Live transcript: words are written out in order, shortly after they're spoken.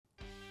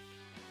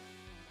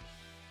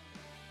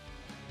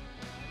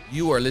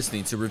You are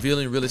listening to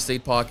Revealing Real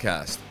Estate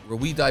Podcast, where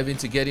we dive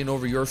into getting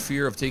over your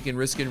fear of taking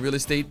risk in real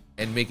estate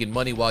and making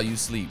money while you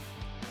sleep.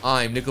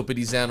 I'm Nico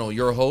Pedizano,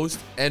 your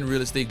host and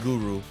real estate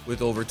guru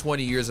with over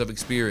 20 years of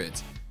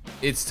experience.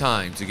 It's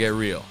time to get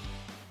real.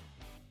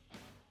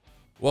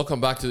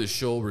 Welcome back to the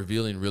show,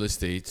 Revealing Real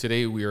Estate.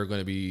 Today we are going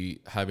to be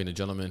having a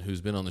gentleman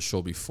who's been on the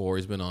show before.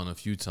 He's been on a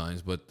few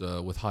times, but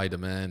with high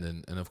demand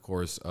and of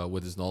course,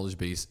 with his knowledge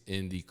base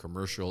in the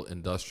commercial,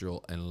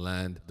 industrial, and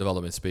land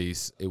development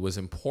space. It was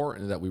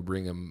important that we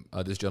bring him,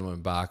 this gentleman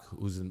back,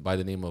 who's by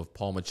the name of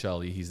Paul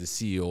Miceli. He's the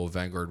CEO of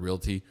Vanguard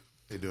Realty.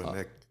 How you doing,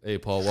 Nick? Hey,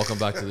 Paul. Welcome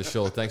back to the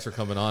show. Thanks for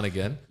coming on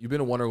again. You've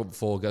been a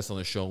wonderful guest on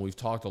the show, and we've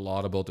talked a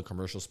lot about the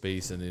commercial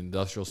space and the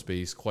industrial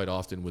space quite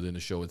often within the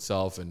show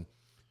itself, and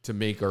to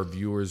make our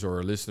viewers or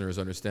our listeners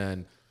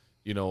understand,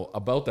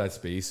 about that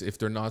space if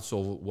they're not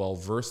so well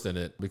versed in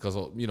it, because,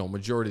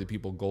 majority of the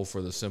people go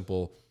for the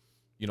simple,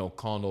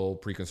 condo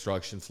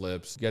pre-construction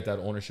flips, get that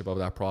ownership of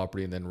that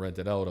property and then rent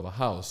it out of a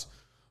house.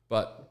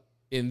 But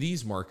in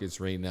these markets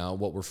right now,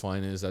 what we're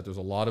finding is that there's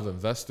a lot of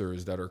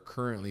investors that are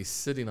currently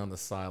sitting on the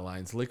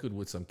sidelines, liquid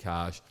with some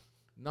cash,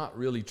 not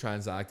really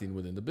transacting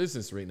within the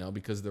business right now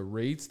because the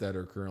rates that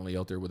are currently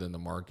out there within the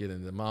market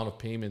and the amount of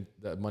payment,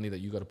 that money that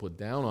you got to put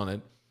down on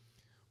it,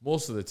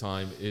 most of the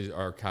time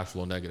are cash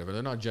flow negative, and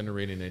they're not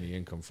generating any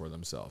income for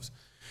themselves.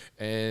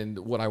 And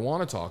what I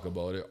want to talk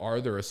about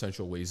are there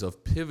essential ways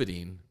of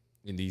pivoting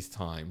in these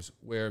times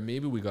where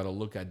maybe we got to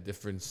look at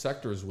different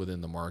sectors within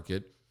the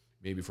market,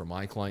 maybe for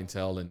my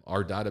clientele and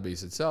our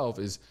database itself,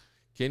 is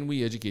can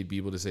we educate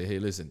people to say, hey,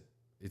 listen,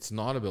 it's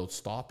not about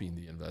stopping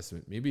the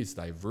investment. Maybe it's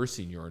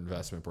diversing your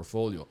investment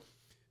portfolio.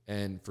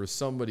 And for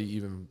somebody,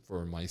 even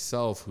for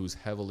myself, who's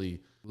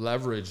heavily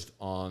leveraged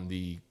on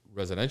the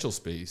residential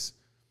space,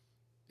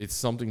 it's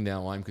something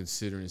now I'm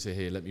considering to say,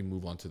 hey, let me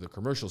move on to the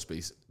commercial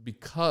space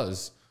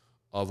because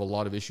of a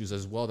lot of issues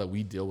as well that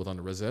we deal with on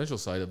the residential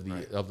side of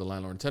the of the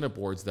landlord and tenant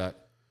boards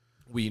that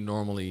you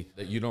normally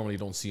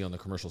don't see on the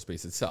commercial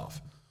space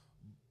itself.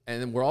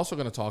 And then we're also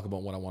going to talk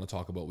about what I want to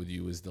talk about with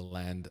you is the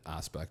land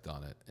aspect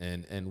on it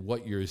and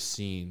what you're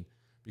seeing,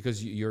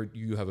 because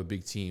you have a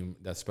big team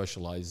that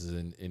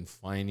specializes in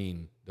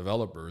finding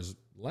developers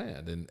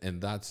land,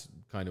 and that's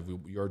kind of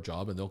your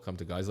job, and they'll come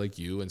to guys like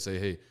you and say,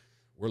 hey,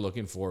 we're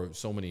looking for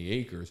so many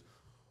acres.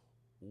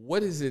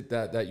 What is it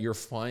that you're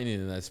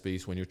finding in that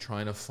space when you're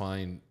trying to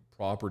find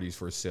properties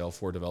for sale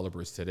for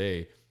developers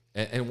today?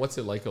 And what's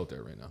it like out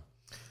there right now?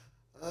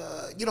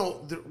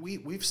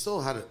 We've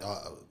still had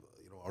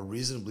a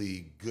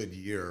reasonably good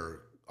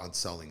year on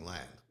selling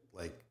land.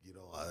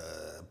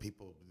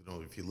 People,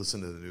 if you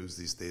listen to the news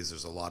these days,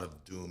 there's a lot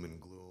of doom and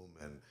gloom,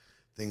 and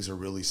things are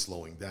really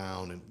slowing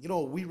down.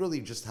 And we really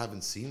just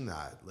haven't seen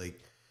that.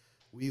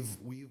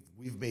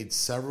 We've made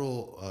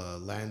several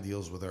land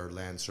deals with our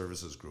land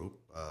services group.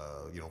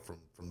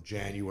 From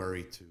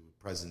January to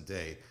present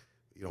day,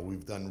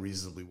 we've done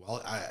reasonably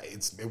well.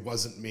 It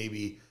wasn't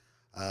maybe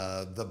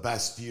the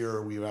best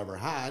year we've ever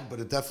had,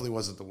 but it definitely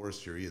wasn't the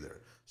worst year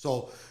either.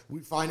 So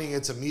we're finding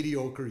it's a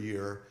mediocre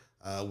year.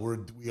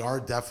 We are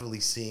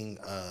definitely seeing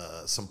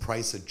some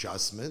price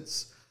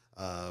adjustments.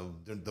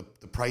 The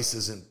price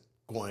isn't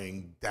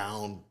going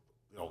down,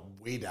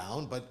 way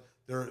down, but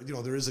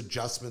there is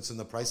adjustments in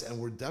the price, and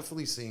we're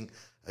definitely seeing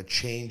a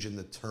change in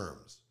the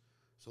terms.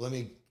 So let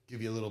me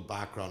give you a little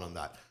background on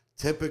that.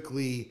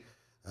 Typically,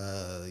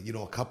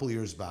 a couple of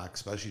years back,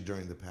 especially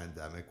during the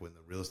pandemic, when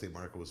the real estate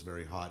market was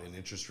very hot and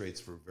interest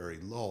rates were very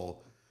low,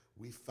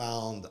 we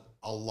found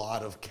a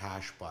lot of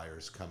cash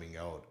buyers coming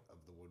out of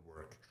the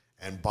woodwork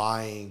and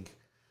buying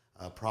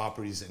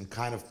properties and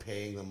kind of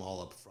paying them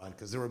all up front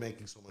because they were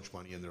making so much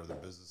money in their other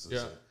businesses.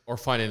 Yeah, or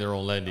finding their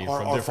own lending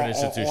from different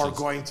institutions. Or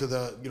going to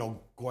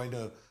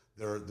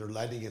their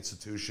lending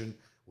institution,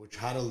 which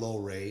had a low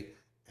rate,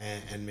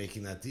 and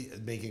making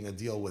a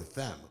deal with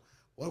them.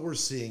 What we're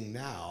seeing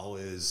now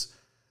is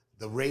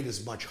the rate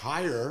is much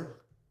higher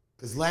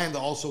because land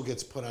also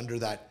gets put under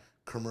that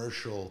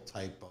commercial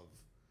type of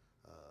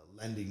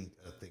lending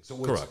thing.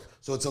 Correct.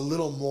 So it's a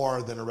little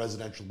more than a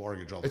residential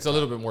mortgage. It's a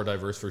little bit more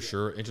diverse for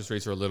sure. Interest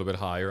rates are a little bit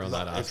higher on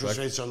that aspect. Interest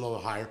rates are a little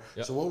higher.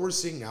 Yep. So what we're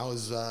seeing now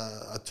is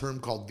a term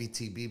called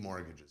VTB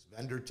mortgages.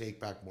 Vendor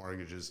take-back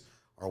mortgages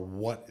are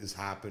what is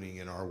happening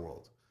in our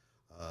world.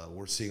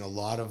 We're seeing a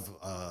lot of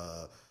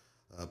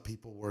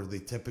people where they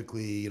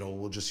typically,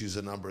 we'll just use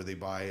a number. They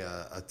buy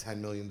a $10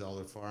 million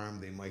farm.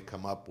 They might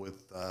come up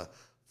with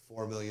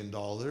 $4 million.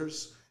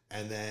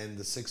 And then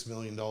the $6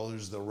 million,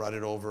 they'll run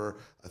it over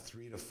a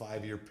 3 to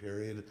 5 year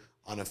period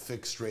on a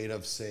fixed rate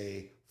of,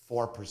 say,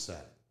 4%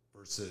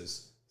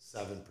 versus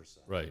 7%.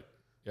 Right.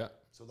 Yeah.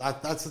 So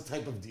that's the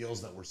type of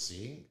deals that we're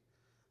seeing.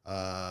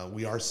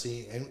 We are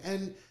seeing,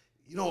 and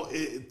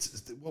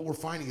what we're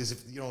finding is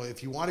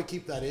if you want to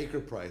keep that acre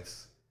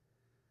price,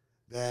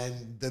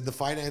 then the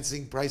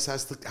financing price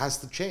has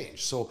to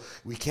change. So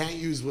we can't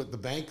use what the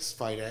banks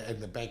and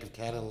the Bank of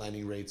Canada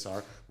lending rates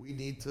are. We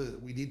need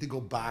to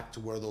go back to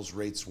where those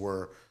rates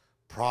were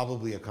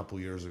probably a couple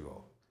years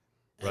ago.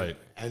 Right.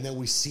 And then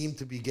we seem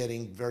to be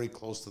getting very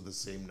close to the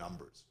same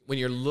numbers. When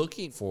you're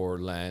looking for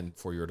land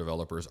for your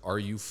developers, are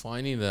you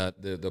finding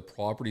that the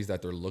properties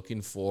that they're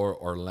looking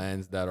for are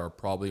lands that are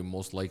probably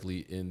most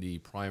likely in the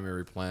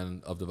primary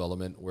plan of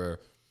development where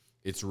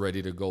it's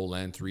ready to go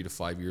land 3 to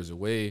 5 years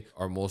away?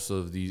 Are most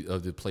of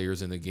the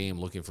players in the game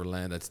looking for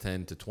land that's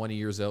 10 to 20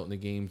 years out in the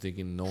game,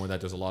 thinking, knowing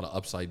that there's a lot of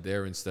upside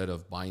there instead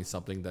of buying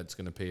something that's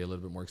going to pay a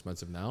little bit more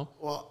expensive now?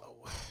 Well,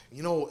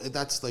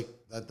 that's like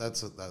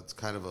that's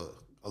kind of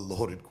a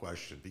loaded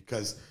question,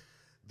 because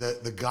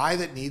the guy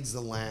that needs the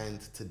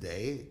land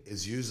today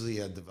is usually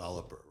a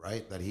developer,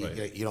 right? That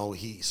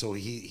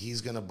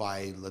he's going to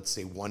buy, let's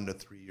say, 1 to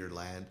 3 year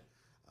land.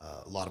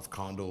 A lot of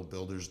condo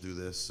builders do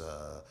this.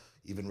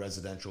 Even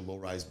residential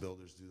low-rise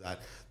builders do that.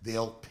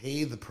 They'll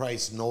pay the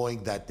price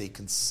knowing that they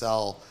can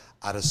sell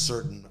at a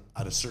certain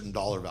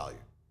dollar value.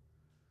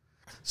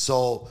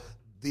 So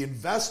the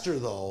investor,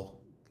 though,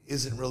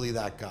 isn't really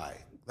that guy.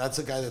 That's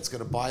a guy that's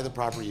going to buy the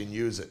property and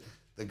use it.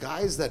 The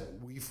guys that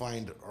we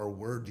find, or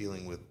we're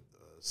dealing with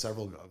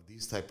several of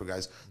these type of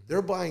guys,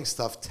 they're buying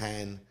stuff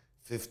 10,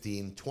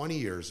 15, 20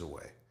 years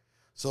away.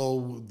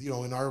 So,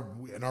 in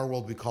our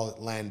world, we call it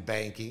land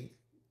banking.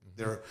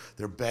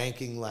 They're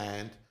banking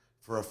land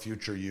for a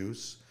future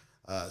use.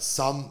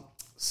 Some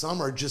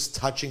are just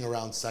touching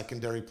around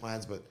secondary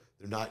plans, but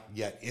they're not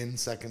yet in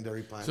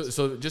secondary plans.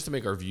 So just to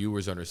make our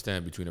viewers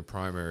understand, between a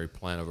primary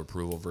plan of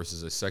approval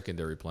versus a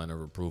secondary plan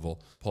of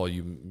approval, Paul,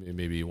 you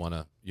maybe want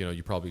to,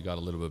 you probably got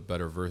a little bit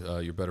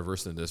better, you're better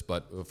versed in this,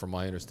 but from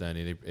my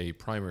understanding, a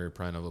primary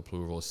plan of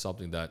approval is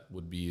something that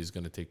is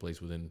going to take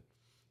place within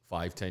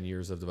 5-10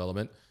 years of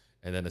development.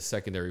 And then a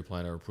secondary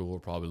plan of approval,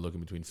 probably looking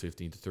between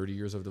 15 to 30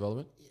 years of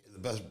development.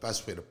 The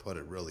best way to put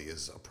it really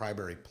is a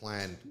primary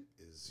plan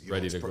is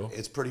ready to go.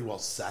 It's pretty well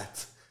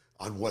set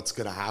on what's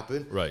going to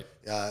happen. Right.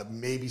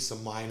 Maybe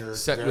some minor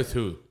with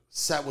who?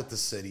 Set with the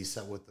city,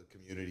 set with the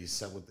community,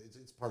 it's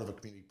part of a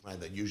community plan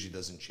that usually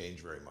doesn't change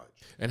very much.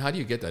 And how do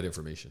you get that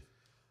information?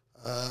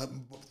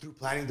 Through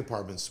planning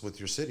departments with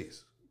your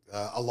cities.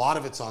 A lot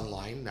of it's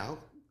online now.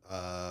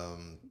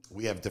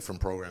 We have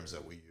different programs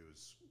that we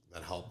use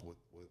that help with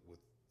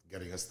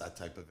getting us that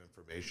type of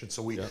information.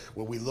 So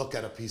when we look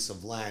at a piece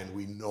of land,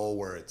 we know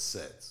where it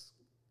sits,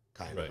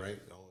 kind of, right?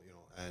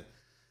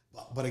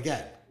 But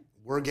again,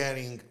 we're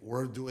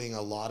doing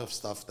a lot of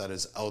stuff that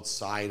is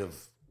outside of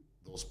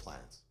those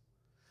plans.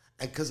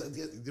 And because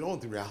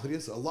what the reality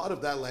is, a lot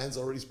of that land's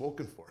already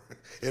spoken for.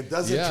 It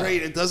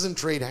doesn't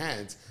trade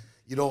hands.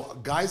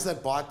 Guys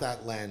that bought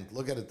that land,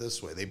 look at it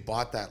this way. They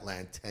bought that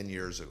land 10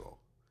 years ago.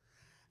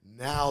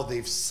 Now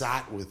they've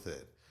sat with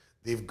it.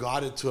 They've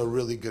got it to a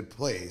really good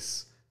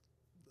place.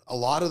 A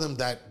lot of them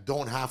that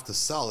don't have to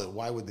sell it,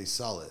 why would they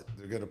sell it?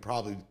 They're going to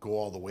probably go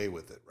all the way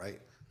with it,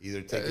 right?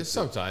 Either take it.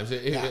 Sometimes,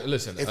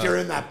 listen. If you're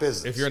in that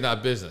business. If you're in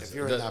that business.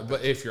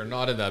 But if you're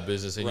not in that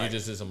business and you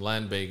just did some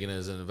land banking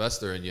as an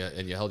investor and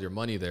you held your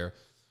money there,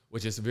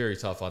 which is very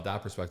tough on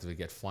that perspective to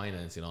get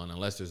financing on,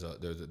 unless there's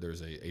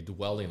a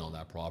dwelling on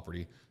that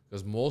property,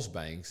 because most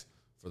banks,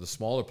 for the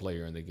smaller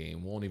player in the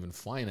game, won't even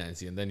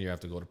finance you, and then you have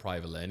to go to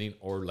private lending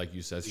or, like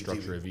you said,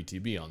 structure a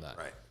VTB on that.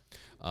 Right.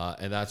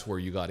 And that's where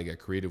you got to get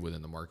creative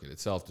within the market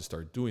itself to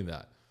start doing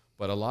that.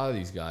 But a lot of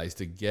these guys,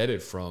 to get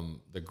it from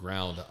the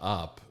ground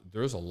up,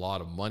 there's a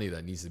lot of money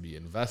that needs to be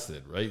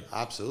invested, right?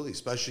 Absolutely,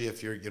 especially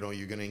if you're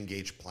going to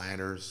engage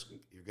planners,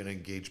 you're going to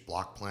engage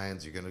block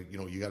plans, you're going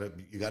to you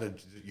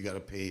got to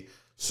pay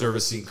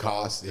servicing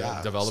costs,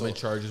 development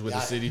charges with the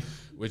city,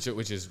 which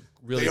is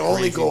really they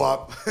only go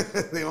up.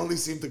 They only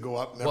seem to go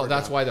up. Well,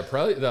 that's why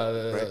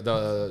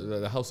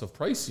the house of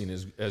pricing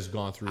has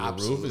gone through the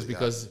roof, is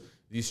because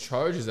these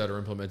charges that are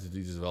implemented to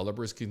these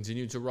developers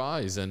continue to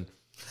rise, and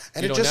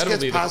it just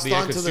gets passed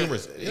on to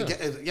consumers.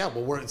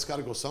 It's got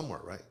to go somewhere,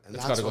 right? And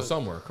it's got to go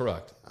somewhere,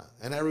 correct?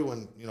 And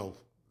everyone,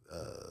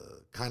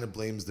 kind of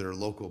blames their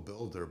local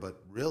builder,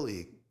 but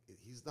really,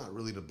 he's not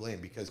really to blame,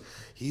 because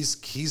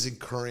he's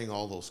incurring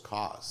all those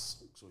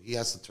costs, so he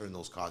has to turn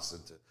those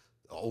costs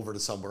over to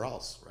somewhere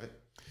else, right?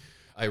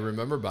 I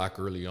remember back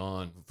early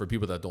on, for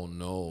people that don't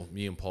know,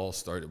 me and Paul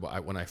started,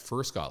 when I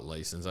first got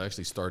licensed, I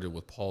actually started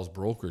with Paul's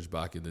brokerage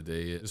back in the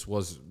day. This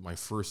was my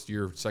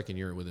second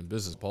year within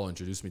business. Paul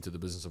introduced me to the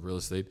business of real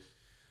estate.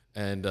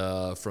 And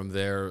from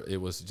there, it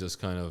was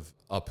just kind of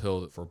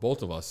uphill for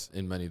both of us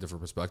in many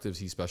different perspectives.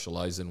 He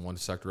specialized in one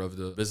sector of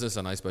the business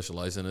and I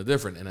specialized in a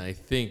different. And I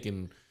think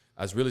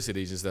as real estate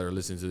agents that are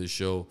listening to this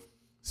show,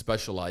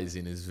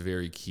 specializing is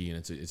very key,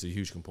 and it's a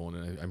huge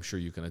component. I'm sure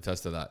you can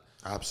attest to that.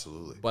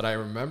 Absolutely. But I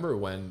remember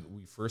when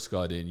we first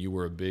got in, you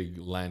were a big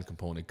land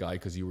component guy,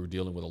 because you were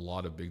dealing with a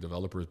lot of big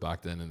developers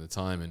back then in the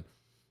time, and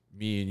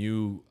me and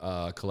you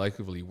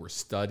collectively were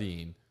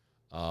studying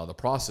the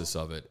process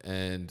of it.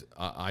 And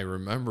I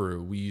remember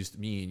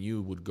me and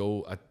you would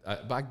go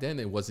back then.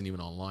 It wasn't even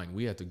online.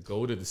 We had to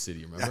go to the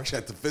city. Remember? Actually,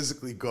 had to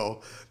physically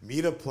go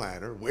meet a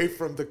planner, wait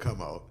for him to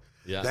come out.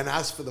 Yeah. Then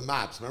ask for the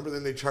maps. Remember,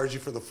 then they charge you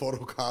for the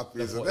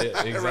photocopies.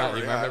 Exactly. Remember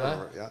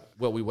that? Yeah.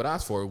 What we would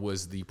ask for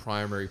was the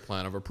primary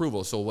plan of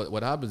approval. So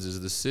what happens is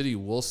the city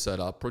will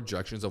set up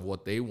projections of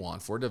what they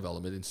want for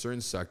development in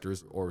certain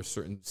sectors or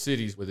certain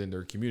cities within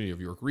their community of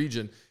York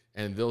region.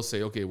 And they'll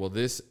say, okay, well,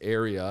 this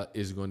area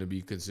is going to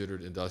be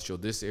considered industrial.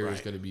 This area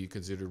is going to be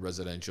considered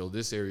residential.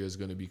 This area is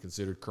going to be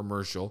considered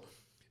commercial.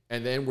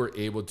 And then we're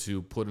able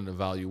to put an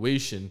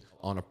evaluation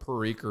on a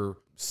per acre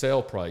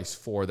sale price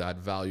for that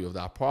value of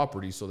that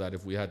property, so that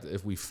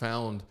if we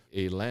found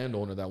a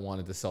landowner that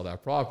wanted to sell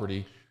that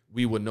property,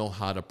 we would know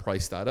how to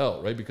price that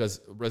out, right?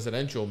 Because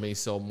residential may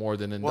sell more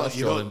than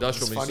industrial.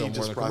 Industrial may sell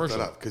more than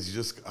commercial. Because you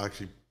just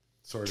actually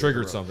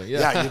triggered something.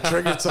 Yeah, you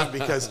triggered something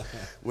because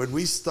when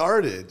we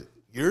started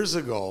years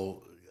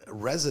ago,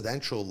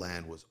 residential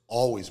land was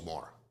always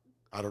more.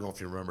 I don't know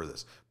if you remember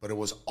this, but it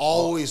was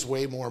always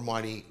way more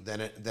money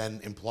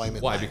than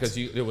employment. Why? lands. Because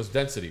it was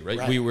density,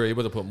 right? We were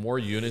able to put more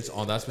units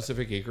on that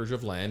specific acreage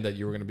of land that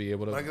you were going to be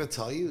able to. I'm going to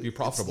tell you, be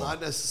profitable. It's not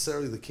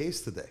necessarily the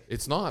case today.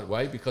 It's not,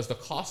 right? Because the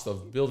cost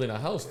of building a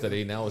house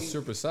today now is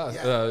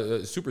superseded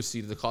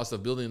the cost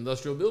of building an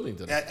industrial building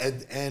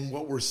today. And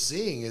what we're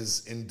seeing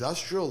is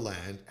industrial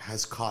land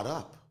has caught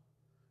up.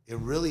 It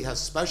really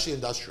has, especially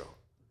industrial.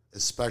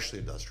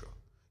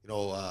 You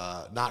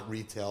know, not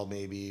retail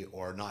maybe,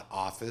 or not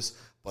office,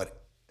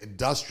 but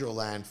industrial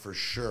land for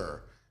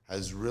sure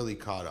has really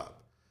caught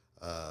up.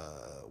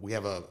 We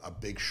have a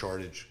big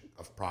shortage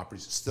of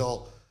properties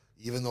still,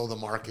 even though the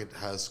market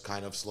has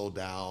kind of slowed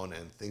down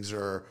and things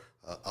are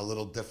a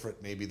little different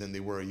maybe than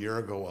they were a year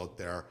ago out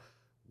there.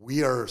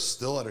 We are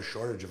still at a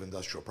shortage of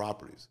industrial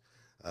properties.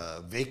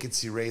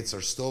 Vacancy rates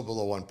are still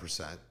below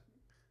 1%.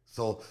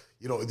 So,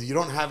 you know, you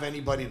don't have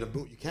anybody to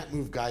move. You can't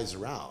move guys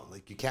around.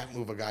 Like, you can't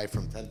move a guy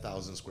from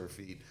 10,000 square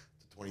feet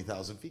to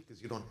 20,000 feet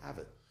because you don't have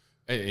it.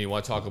 And you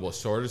want to talk about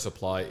shortage of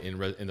supply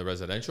in the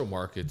residential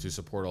market to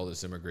support all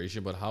this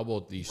immigration, but how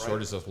about the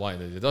shortage of supply in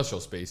the industrial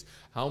space?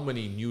 How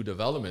many new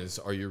developments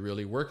are you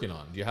really working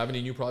on? Do you have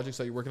any new projects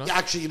that you're working on? Yeah,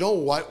 actually, you know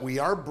what? We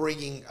are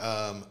bringing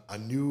a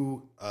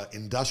new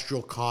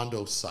industrial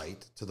condo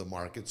site to the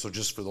market. So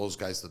just for those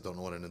guys that don't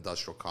know what an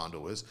industrial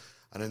condo is,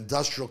 an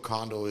industrial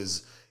condo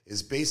is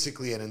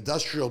basically an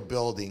industrial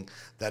building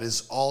that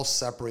is all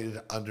separated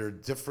under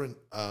different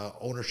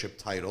ownership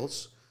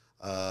titles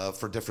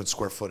for different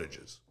square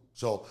footages.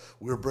 So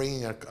we're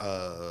bringing a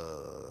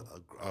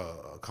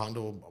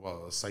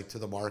condo site to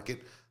the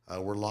market.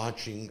 We're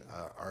launching,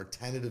 our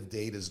tentative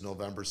date is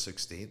November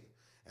 16th,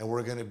 and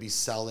we're going to be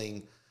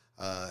selling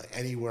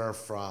anywhere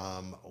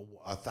from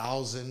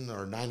 1,000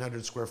 or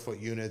 900 square foot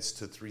units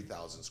to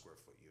 3,000 square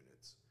foot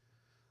units.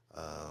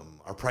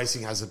 Our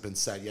pricing hasn't been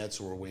set yet,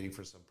 so we're waiting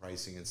for some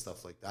pricing and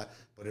stuff like that.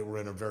 But we're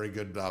in a very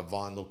good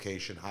Vaughan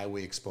location,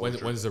 highway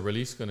exposure. When's the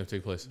release going to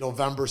take place?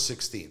 November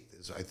 16th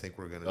is, I think,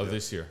 we're going to do.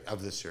 This year?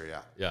 Of this year,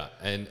 yeah. Yeah,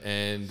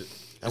 and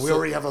we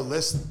already have a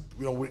list.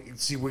 You know,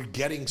 we're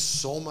getting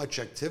so much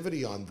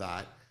activity on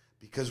that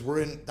because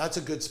that's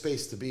a good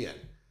space to be in.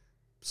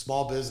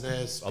 Small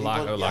business. A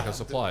lack of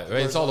supply.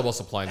 It's all about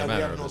supply and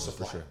demand. We have no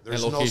supply. For sure.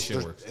 There's and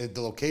location works.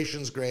 The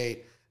location's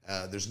great.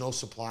 There's no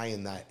supply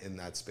in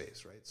that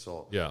space, right?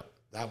 So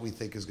that we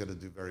think is going to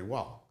do very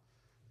well.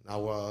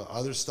 Now,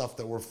 other stuff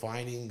that we're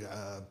finding,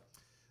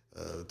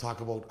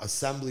 talk about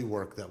assembly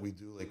work that we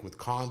do, like with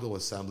condo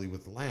assembly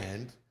with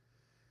land,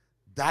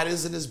 that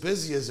isn't as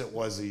busy as it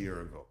was a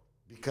year ago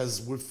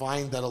because we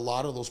find that a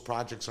lot of those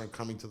projects aren't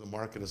coming to the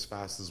market as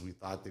fast as we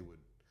thought they would.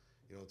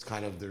 You know, it's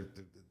kind of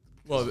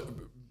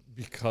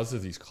because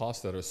of these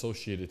costs that are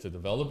associated to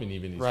developing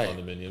even these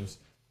condominiums.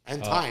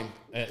 And time.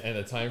 And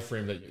the time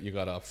frame that you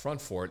got up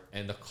front for it,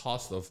 and the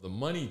cost of the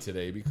money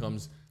today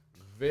becomes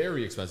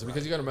very expensive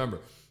because you got to remember,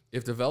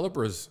 if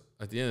developers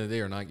at the end of the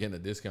day are not getting a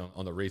discount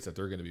on the rates that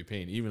they're going to be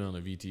paying, even on a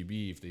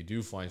VTB, if they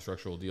do find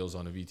structural deals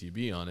on a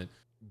VTB on it,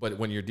 but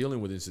when you're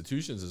dealing with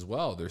institutions as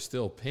well, they're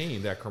still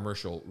paying that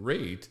commercial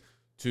rate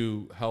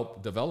to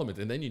help development.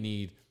 And then you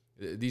need,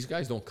 these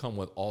guys don't come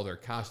with all their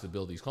cash to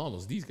build these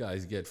condos. These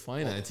guys get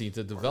financing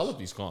to develop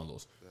these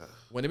condos. Yeah.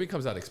 When it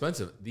becomes that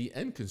expensive, the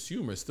end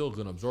consumer is still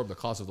going to absorb the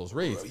cost of those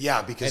rates.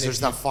 Yeah, because there's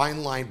that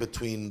fine line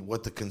between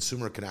what the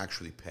consumer can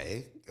actually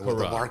pay and what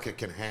the market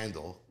can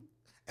handle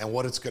and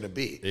what it's going to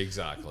be.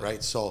 Exactly.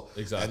 Right? So,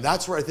 and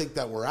that's where I think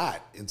that we're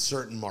at in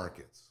certain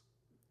markets.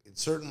 In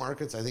certain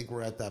markets, I think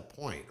we're at that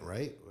point,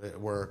 right?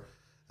 Where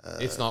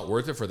it's not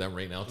worth it for them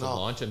right now to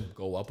launch and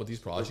go up with these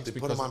projects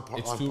because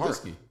it's too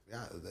risky.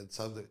 Yeah, that's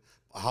something.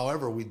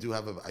 However, we do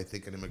have, I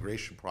think, an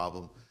immigration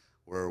problem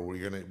where we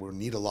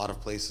need a lot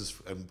of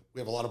places, and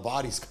we have a lot of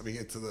bodies coming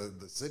into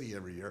the city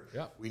every year.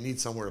 Yeah, we need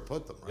somewhere to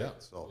put them, right? Yeah.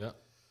 So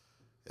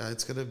yeah,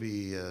 it's going to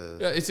be.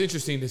 It's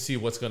interesting to see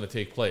what's going to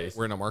take place.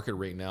 We're in a market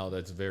right now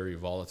that's very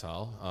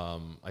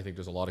volatile. I think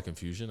there's a lot of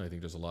confusion. I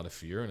think there's a lot of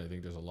fear, and I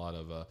think there's a lot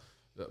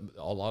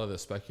of the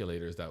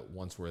speculators that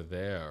once were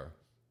there,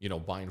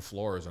 buying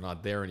floors are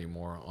not there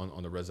anymore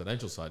on the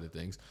residential side of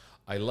things.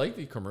 I like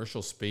the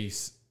commercial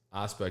space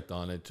aspect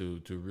on it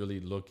to really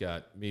look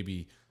at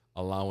maybe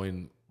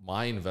allowing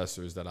my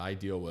investors that I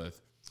deal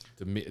with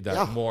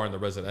more on the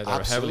residential,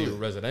 or heavily Absolutely.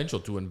 residential,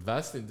 to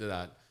invest into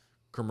that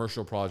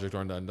commercial project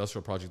or in the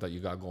industrial project that you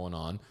got going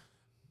on,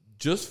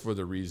 just for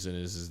the reason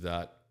is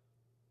that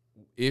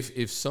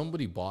if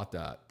somebody bought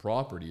that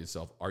property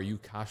itself, are you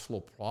cash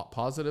flow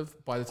positive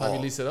by the time you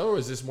lease it out, or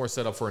is this more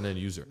set up for an end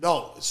user?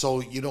 No. So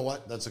you know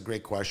what? That's a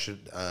great question.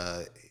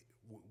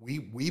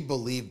 We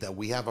believe that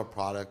we have a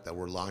product that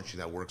we're launching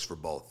that works for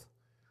both.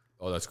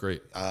 Oh, that's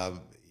great.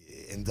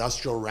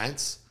 Industrial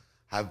rents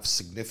have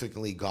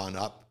significantly gone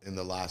up in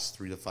the last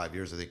 3 to 5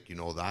 years. I think you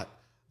know that.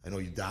 I know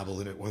you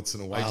dabble in it once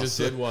in a while. I just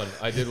did one.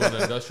 I did one in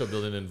an industrial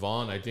building in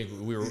Vaughan. I think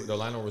the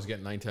landlord was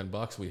getting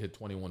 $9-10. We hit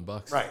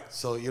 $21. Right.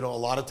 So, a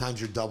lot of times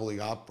you're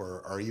doubling up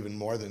or even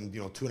more than,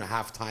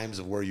 2.5 times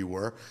of where you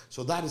were.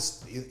 So that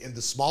is, in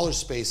the smaller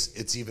space,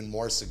 it's even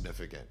more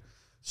significant.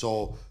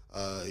 So,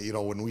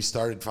 when we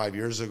started 5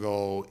 years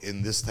ago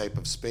in this type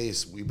of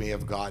space, we may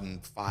have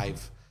gotten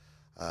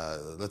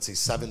let's say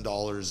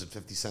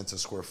 $7.50 a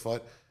square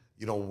foot.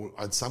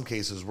 In some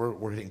cases,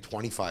 we're hitting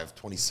 $25,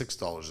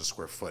 $26 a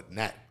square foot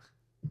net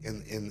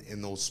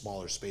in those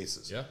smaller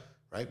spaces. Yeah.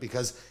 Right?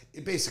 Because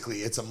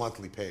it's a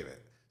monthly payment.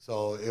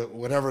 So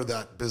whatever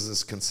that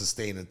business can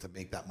sustain and to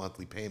make that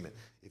monthly payment,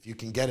 if you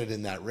can get it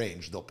in that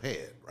range, they'll pay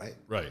it, right?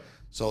 Right.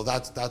 So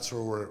that's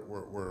where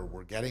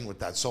we're getting with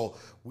that. So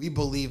we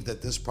believe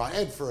that this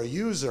and for a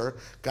user,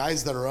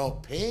 guys that are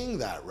out paying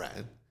that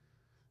rent,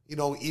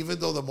 even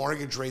though the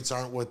mortgage rates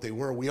aren't what they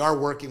were, we are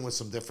working with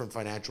some different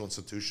financial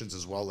institutions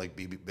as well, like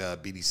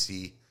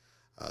BDC,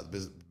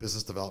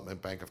 Business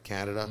Development Bank of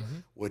Canada,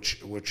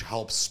 which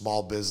helps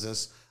small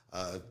business,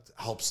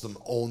 helps them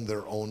own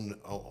their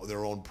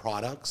own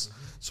products.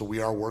 So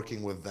we are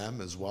working with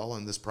them as well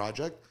on this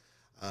project.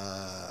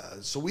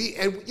 So we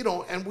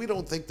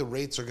don't think the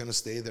rates are going to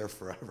stay there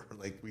forever.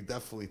 Like, we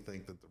definitely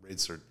think that the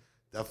rates are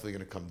definitely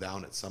going to come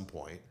down at some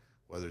point,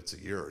 whether it's a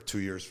year or 2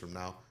 years from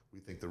now. We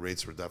think the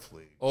rates were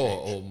definitely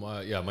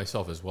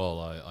myself as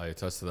well. I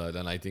attest to that,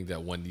 and I think that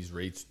when these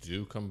rates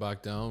do come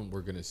back down,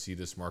 we're going to see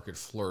this market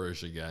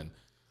flourish again.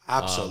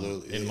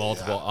 Absolutely. In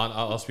multiple,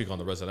 I'll speak on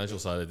the residential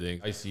side of things.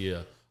 I see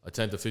a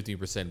 10 to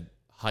 15%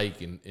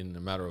 hike in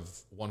a matter of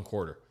 1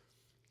 quarter,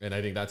 and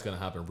I think that's going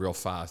to happen real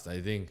fast. I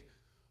think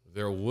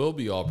there will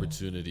be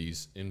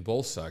opportunities in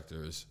both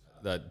sectors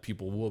that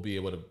people will be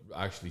able to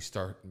actually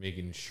start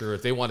making sure,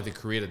 if they wanted to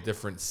create a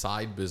different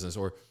side business,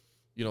 or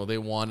they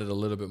wanted a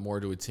little bit more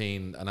to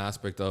attain an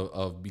aspect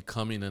of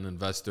becoming an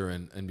investor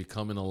and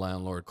becoming a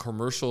landlord.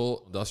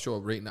 Commercial,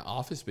 industrial, right now,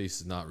 office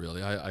space is not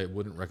really. I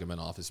wouldn't recommend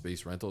office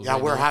space rentals. Yeah,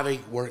 right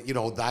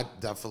that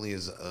definitely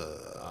is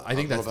I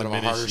think that's a little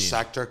bit of a harder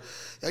sector.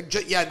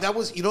 Yeah, that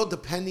was,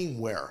 depending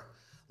where.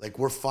 Like,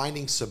 we're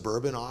finding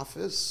suburban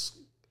office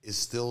is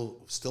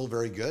still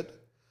very good.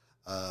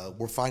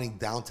 We're finding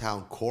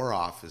downtown core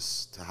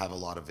office to have a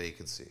lot of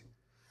vacancy.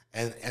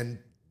 And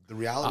the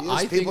reality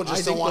is people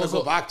just don't want to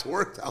go back to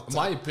work downtown.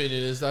 My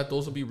opinion is that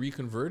those will be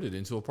reconverted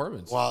into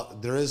apartments. Well,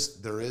 there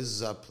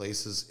is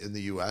places in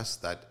the U.S.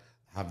 that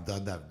have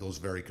done those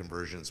very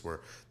conversions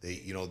where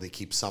they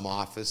keep some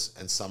office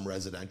and some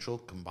residential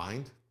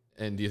combined.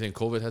 And do you think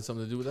COVID had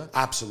something to do with that?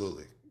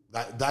 Absolutely.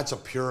 That's a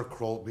pure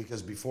quote,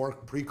 because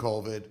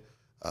pre-COVID,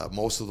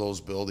 most of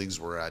those buildings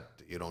were at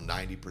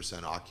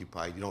 90%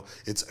 occupied.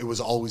 It was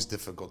always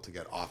difficult to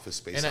get office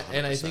space.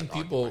 And I think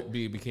people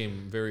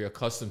became very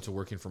accustomed to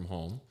working from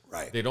home.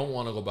 Right. They don't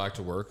want to go back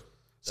to work.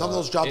 Some of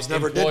those jobs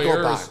never did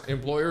go back.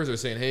 Employers are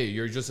saying, "Hey,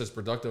 you're just as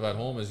productive at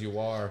home as you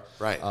are,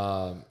 right?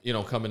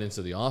 Coming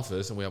into the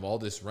office, and we have all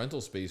this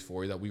rental space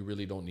for you that we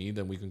really don't need.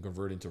 Then we can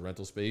convert into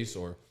rental space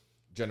or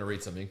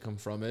generate some income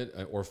from it,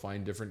 or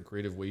find different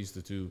creative ways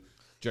to."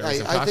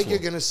 I think you're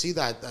going to see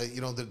that.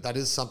 That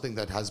is something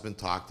that has been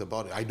talked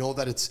about. I know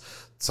that it's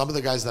some of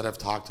the guys that I've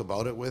talked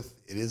about it with.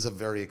 It is a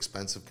very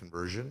expensive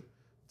conversion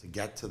to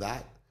get to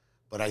that,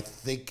 but I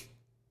think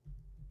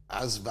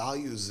as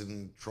values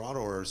in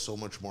Toronto are so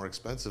much more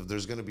expensive,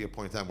 there's going to be a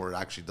point in time where it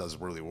actually does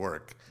really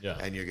work. Yeah,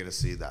 and you're going to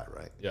see that,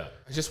 right? Yeah.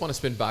 I just want to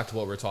spin back to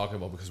what we're talking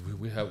about, because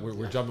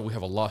we're jumping. We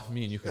have a lot.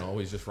 Me and you can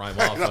always just rhyme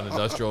off on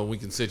industrial, and we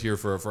can sit here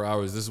for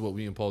hours. This is what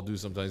me and Paul do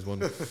sometimes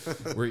when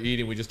we're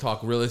eating. We just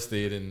talk real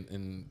estate,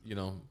 and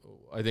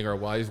I think our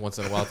wives once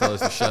in a while tell us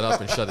to shut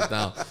up and shut it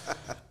down.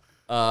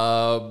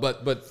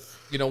 But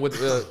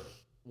with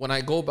when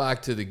I go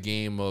back to the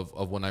game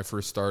of when I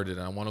first started,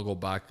 and I want to go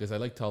back because I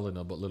like telling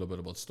a little bit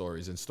about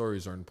stories, and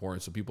stories are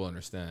important so people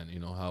understand,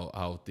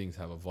 how things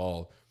have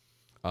evolved.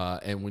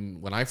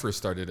 And when I first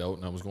started out,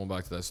 and I was going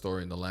back to that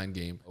story in the land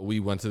game, we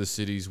went to the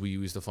cities. We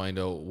used to find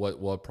out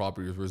what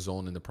properties were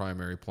zoned in the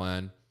primary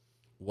plan.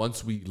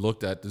 Once we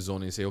looked at the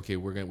zoning and say, okay,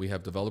 we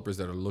have developers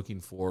that are looking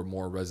for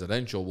more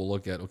residential. We'll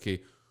look at, okay,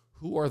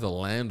 who are the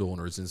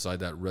landowners inside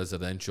that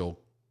residential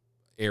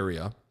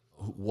area?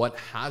 What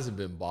hasn't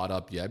been bought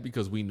up yet,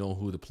 because we know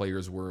who the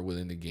players were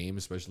within the game,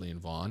 especially in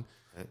Vaughan,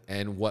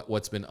 and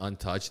what's been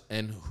untouched,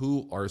 and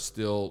who are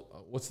still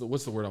what's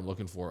the word I'm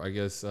looking for? I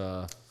guess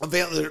they're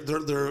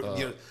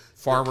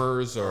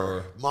farmers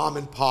or mom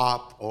and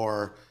pop,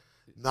 or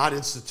not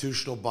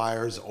institutional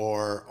buyers,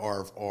 or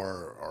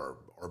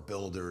or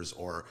builders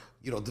or,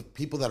 the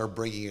people that are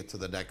bringing it to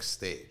the next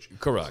stage.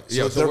 Correct.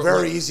 So they're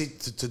very easy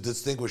to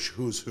distinguish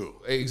who's who.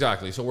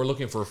 Exactly. So we're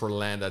looking for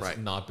land that's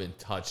not been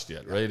touched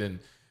yet, right?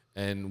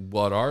 And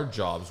what our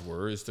jobs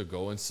were is to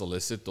go and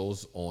solicit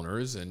those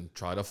owners and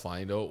try to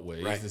find out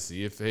ways to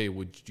see if, hey,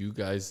 would you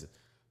guys,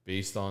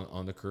 based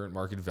on the current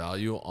market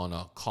value, on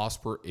a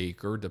cost per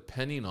acre,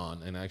 depending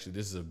on, and actually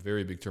this is a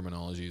very big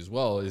terminology as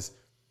well, is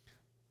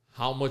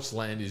how much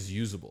land is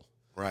usable.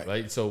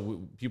 Right.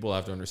 So people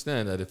have to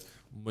understand that if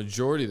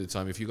majority of the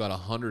time, if you got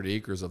 100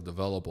 acres of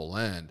developable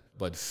land,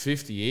 but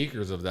 50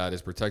 acres of that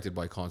is protected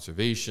by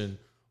conservation,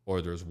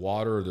 or there's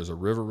water, there's a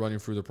river running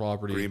through the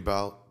property,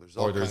 greenbelt,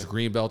 there's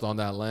greenbelt on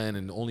that land,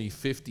 and only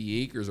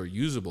 50 acres are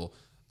usable,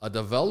 a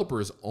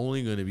developer is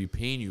only going to be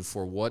paying you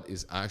for what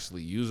is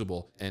actually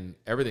usable, and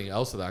everything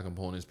else of that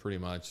component is pretty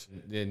much,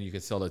 then you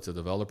can sell it to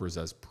developers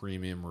as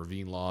premium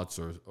ravine lots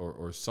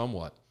or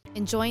somewhat.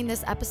 Enjoying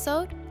this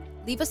episode?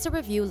 Leave us a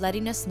review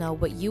letting us know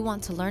what you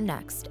want to learn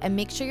next, and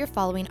make sure you're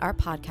following our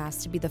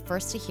podcast to be the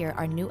first to hear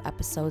our new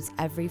episodes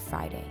every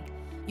Friday.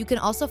 You can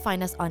also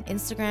find us on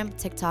Instagram,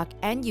 TikTok,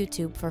 and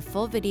YouTube for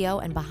full video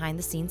and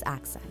behind-the-scenes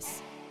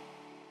access.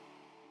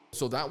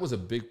 So that was a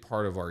big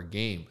part of our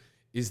game.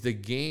 Is the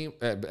game,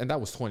 and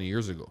that was 20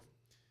 years ago.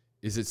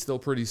 Is it still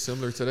pretty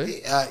similar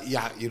today?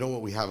 Yeah, you know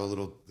what? We have a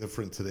little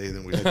different today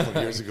than we had 20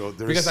 years ago.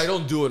 Because I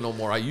don't do it no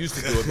more. I used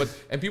to do it,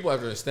 and people have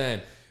to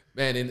understand,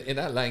 man, in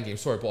that land game,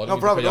 sorry, Paul, no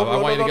problem. I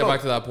want you to get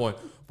back to that point.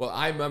 But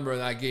I remember in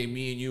that game,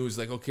 me and you was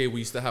like, okay, we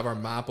used to have our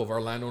map of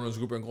our landowners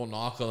group and go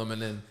knock on them,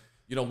 and then,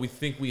 we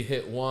think we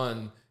hit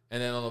one,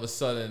 and then all of a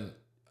sudden,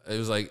 it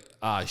was like,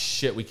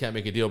 shit, we can't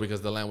make a deal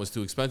because the land was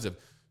too expensive.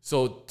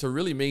 So to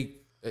really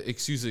make,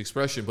 excuse the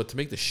expression, but to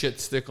make the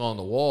shit stick on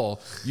the wall,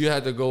 you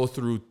had to go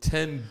through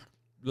 10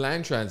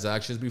 land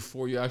transactions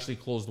before you actually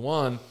closed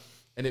one.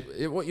 And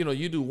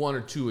you do one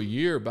or two a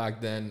year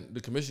back then. The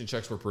commission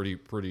checks were pretty,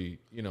 good.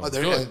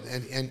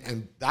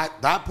 And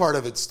that part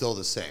of it's still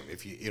the same.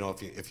 If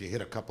you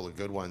hit a couple of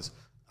good ones,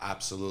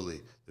 absolutely.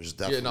 There's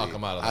definitely knock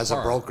them out of the as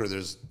park. A broker,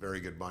 there's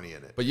very good money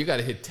in it. But you got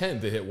to hit 10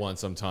 to hit one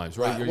sometimes,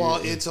 right?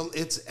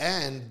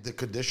 And the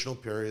conditional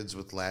periods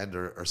with land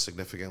are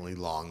significantly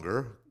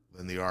longer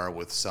than they are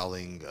with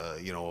selling,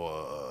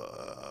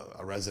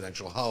 a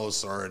residential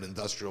house or an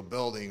industrial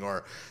building,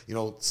 or,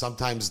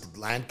 sometimes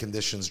land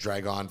conditions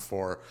drag on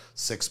for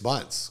 6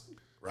 months,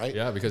 right?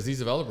 Yeah, because these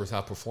developers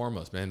have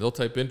performance, man. They'll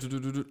type in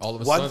all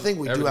of a sudden. One thing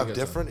we do have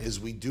different is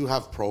we do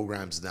have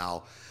programs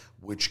now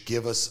which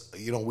give us,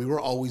 we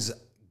were always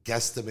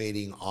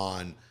guesstimating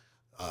on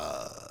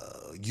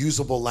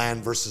usable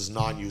land versus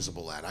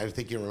non-usable land. I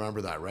think you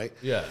remember that, right?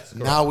 Yeah.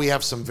 Now we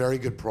have some very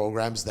good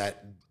programs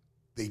that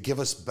they give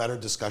us better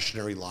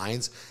discussionary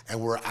lines,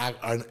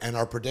 and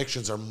our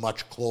predictions are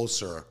much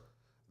closer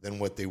than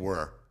what they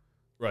were.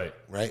 Right.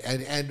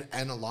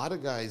 And a lot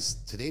of guys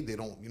today, they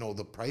don't,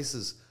 the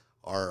prices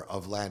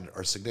of land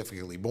are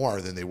significantly more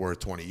than they were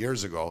 20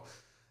 years ago.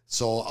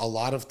 So a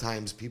lot of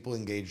times people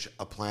engage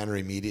a planner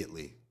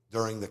immediately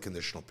during the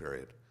conditional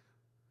period.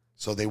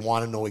 So they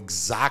want to know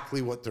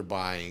exactly what they're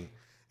buying,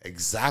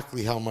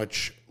 exactly how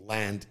much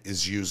land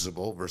is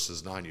usable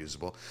versus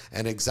non-usable,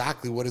 and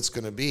exactly what it's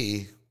going to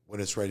be when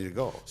it's ready to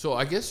go. So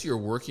I guess you're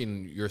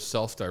working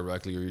yourself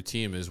directly, or your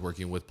team is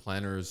working with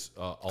planners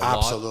a lot.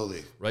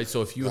 Absolutely. Right?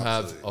 So if you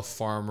have a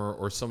farmer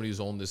or somebody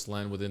who's owned this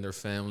land within their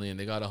family and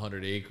they got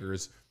 100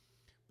 acres,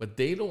 but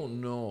they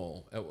don't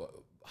know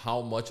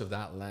how much of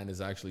that land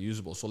is actually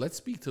usable. So let's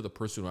speak to the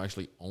person who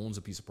actually owns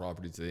a piece of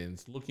property today and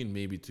is looking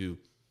maybe to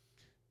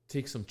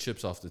take some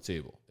chips off the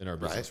table in our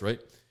business, right?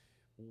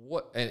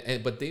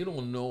 But they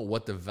don't know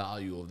what the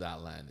value of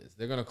that land is.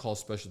 They're going to call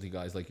specialty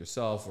guys like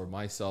yourself or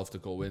myself to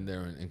go in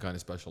there and kind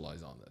of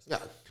specialize on this. Yeah.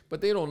 But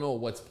they don't know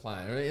what's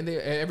planned, right? And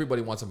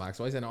everybody wants to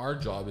maximize. And our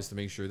job is to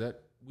make sure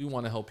that we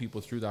want to help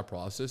people through that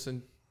process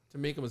and to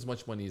make them as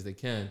much money as they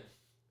can.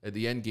 At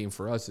the end game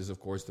for us is, of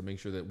course, to make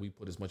sure that we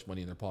put as much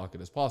money in their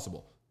pocket as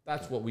possible.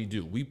 That's what we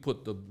do. We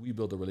build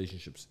the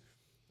relationships,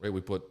 right?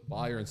 We put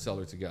buyer and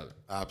seller together.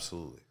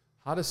 Absolutely.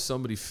 How does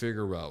somebody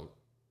figure out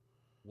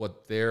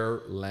what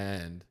their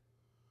land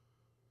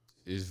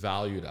is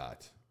valued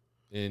at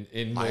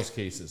in most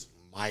cases?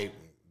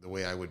 The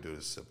way I would do it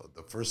is simple.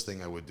 The first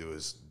thing I would do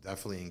is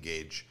definitely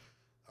engage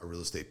a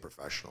real estate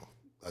professional.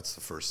 That's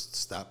the first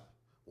step.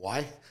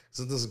 Why?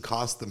 Because it doesn't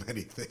cost them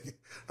anything.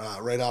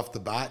 Right off the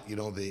bat,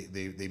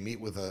 they meet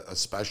with a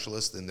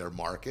specialist in their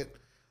market.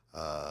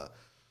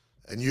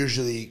 And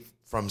usually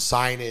from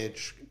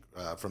signage,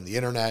 from the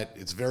internet,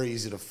 it's very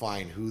easy to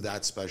find who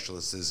that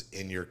specialist is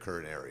in your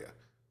current area.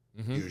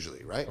 Mm-hmm.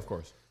 Usually, right? Of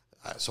course.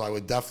 So I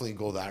would definitely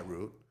go that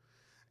route.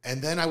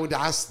 And then I would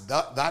ask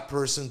that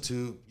person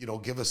to,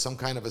 give us some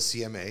kind of a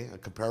CMA, a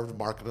comparative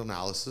market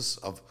analysis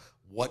of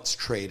what's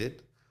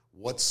traded,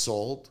 what's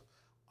sold,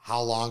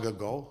 how long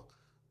ago,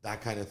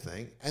 that kind of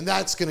thing. And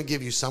that's going to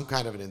give you some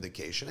kind of an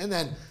indication. And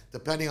then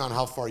depending on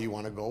how far you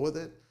want to go with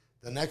it,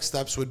 the next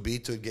steps would be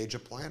to engage a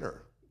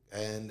planner.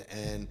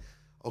 And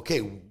okay,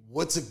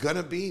 what's it going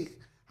to be?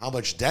 How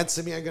much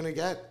density am I going to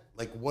get?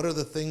 Like, what are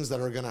the things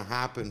that are going to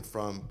happen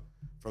from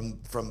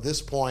from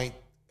this point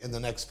in the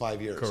next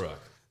 5 years. Correct.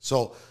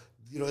 So,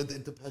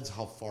 it depends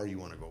how far you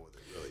want to go with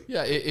it, really.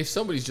 Yeah, if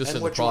somebody's just And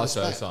in the what you wanna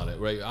process spend. on it,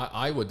 right?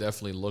 I would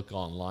definitely look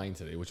online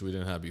today, which we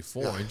didn't have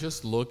before, and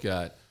just look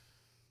at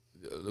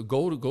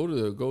go to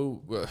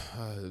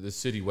the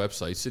city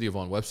website, City of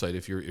Vaughan website,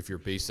 if you're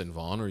based in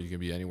Vaughan, or you can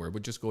be anywhere,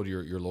 but just go to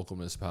your local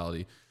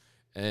municipality,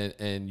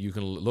 and you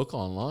can look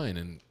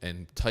online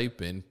and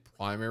type in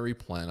primary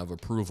plan of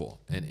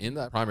approval, and in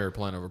that primary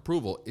plan of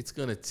approval, it's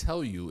going to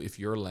tell you if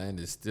your land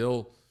is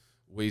still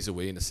ways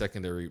away in the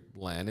secondary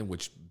land, and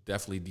which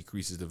definitely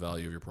decreases the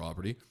value of your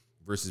property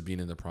versus being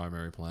in the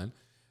primary plan.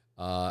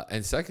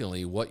 And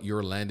secondly, what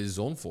your land is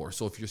zoned for.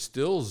 So if you're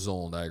still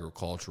zoned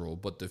agricultural,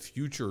 but the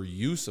future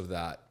use of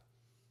that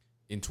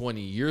in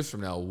 20 years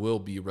from now will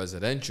be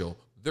residential,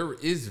 there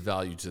is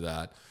value to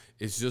that.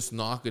 It's just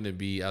not going to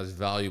be as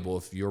valuable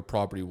if your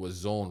property was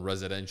zoned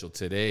residential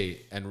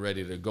today and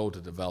ready to go to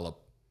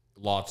develop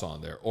lots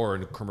on there, or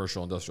in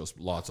commercial industrial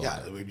lots on there.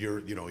 Yeah, I mean,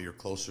 you're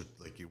closer,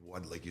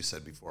 like you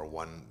said before,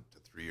 1 to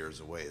 3 years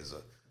away is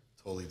a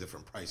totally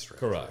different price range.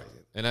 Correct.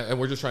 Right? And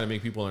we're just trying to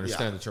make people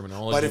understand the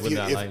terminology But with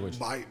that language.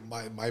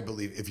 My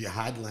belief, if you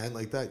had land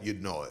like that,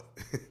 you'd know it,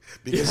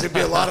 because there'd be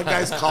a lot of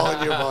guys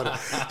calling you about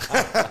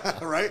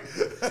it, right?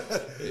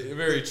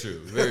 Very true.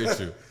 Very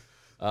true.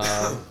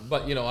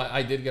 But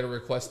I did get a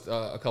request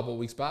a couple of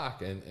weeks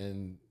back,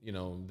 and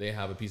they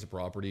have a piece of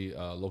property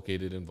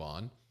located in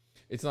Vaughan.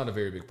 It's not a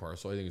very big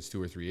parcel. I think it's 2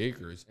 or 3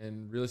 acres.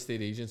 And real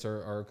estate agents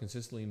are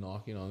consistently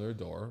knocking on their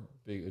door,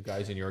 big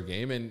guys in your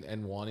game,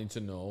 and wanting to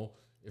know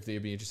if they'd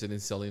be interested in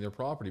selling their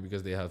property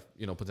because they have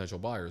potential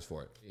buyers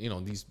for it.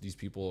 These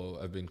people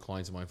have been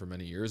clients of mine for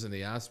many years, and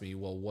they ask me,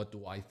 well, what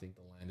do I think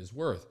the land is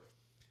worth?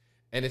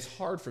 And it's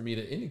hard for me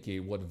to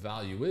indicate what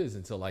value is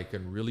until I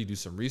can really do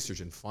some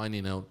research and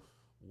finding out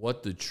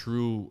what the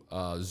true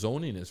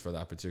zoning is for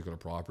that particular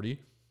property,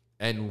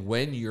 and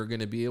when you're going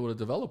to be able to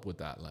develop with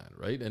that land,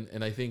 right?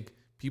 And I think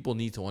people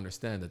need to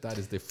understand that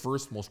is the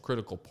first most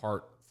critical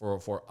part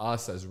for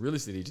us as real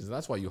estate agents, and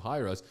that's why you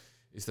hire us,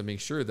 is to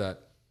make sure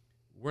that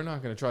we're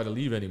not going to try to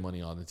leave any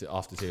money off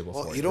the table.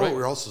 Well, for what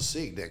we're also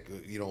seeing, Nick,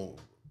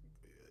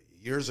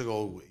 years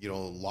ago,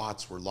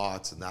 lots were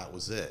lots and that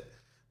was it.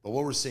 But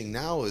what we're seeing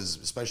now is,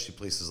 especially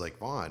places like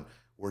Vaughan,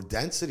 where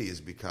density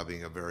is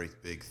becoming a very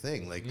big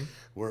thing. Like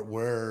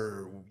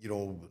where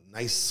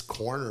nice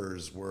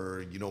corners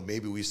where,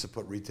 maybe we used to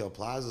put retail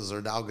plazas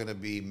are now going to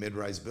be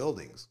mid-rise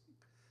buildings.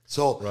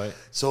 So,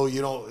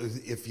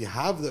 if you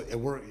have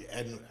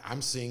and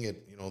I'm seeing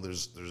it,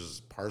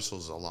 there's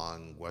parcels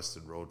along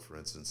Weston Road, for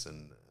instance,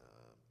 in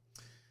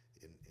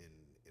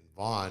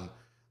Vaughan,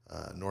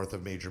 north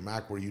of Major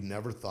Mac, where you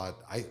never thought,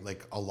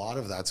 a lot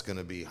of that's going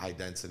to be high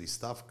density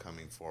stuff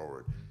coming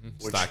forward.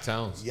 Stacked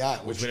towns. Yeah.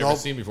 Which we've never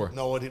seen before.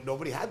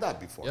 Nobody had that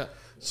before. Yeah.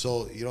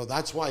 So,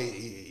 that's why,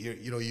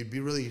 you'd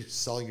be really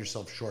selling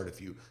yourself short if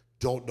you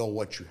don't know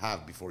what you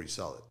have before you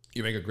sell it.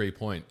 You make a great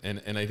point.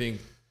 And I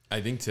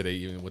think today,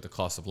 even with the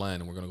cost of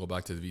land, and we're going to go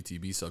back to the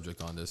VTB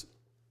subject on this,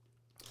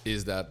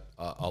 is that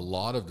a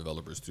lot of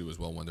developers do as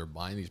well when they're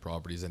buying these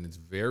properties, and it's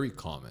very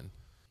common.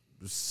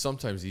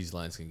 Sometimes these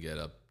lands can get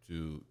up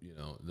to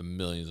the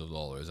millions of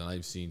dollars, and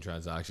I've seen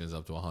transactions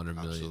up to 100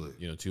 million,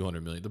 Absolutely.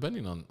 200 million,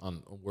 depending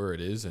on where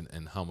it is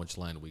and how much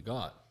land we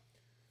got.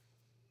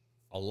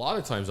 A lot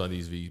of times on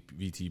these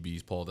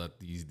VTBs, Paul, that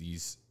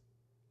these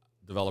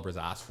developers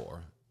ask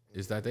for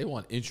is that they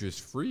want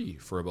interest free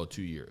for about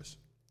 2 years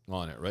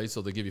on it, right?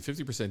 So they give you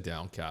 50%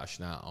 down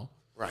cash now.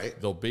 Right.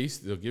 They'll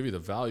give you the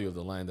value of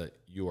the land that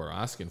you are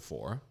asking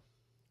for,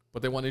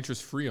 but they want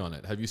interest free on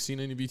it. Have you seen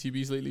any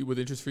VTBs lately with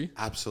interest free?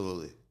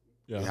 Absolutely.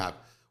 Yeah.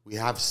 We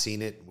have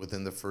seen it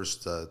within the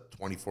first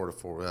 24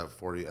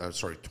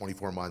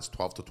 months,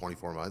 12 to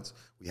 24 months.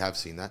 We have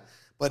seen that.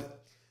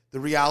 But the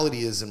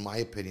reality is, in my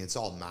opinion, it's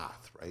all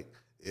math, right?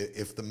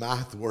 If the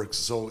math works,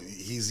 so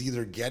he's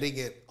either getting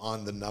it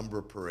on the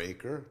number per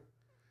acre,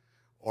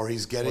 or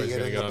he's getting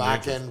it in the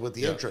back end with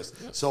the interest.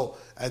 Yeah. So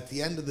at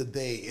the end of the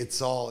day,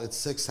 it's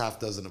six half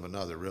dozen of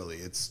another. Really,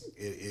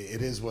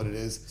 it is what it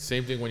is.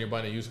 Same thing when you're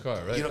buying a used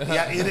car, right?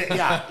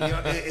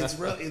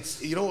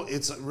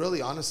 It's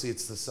really honestly,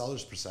 it's the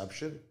seller's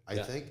perception. I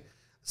think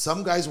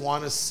some guys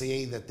want to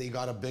say that they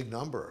got a big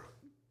number,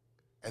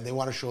 and they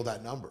want to show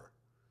that number.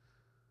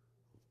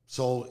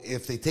 So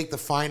if they take the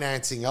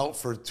financing out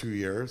for 2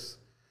 years,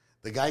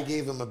 the guy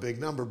gave him a big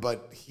number,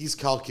 but he's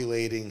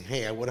calculating,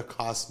 hey, it would have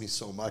cost me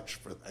so much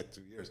for that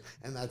 2 years.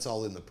 And that's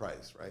all in the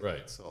price, right?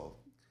 Right. So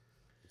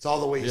it's all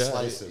the way you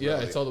slice it. Yeah,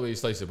 really. It's all the way you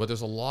slice it. But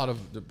there's a lot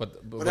of...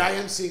 But I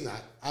am seeing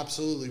that.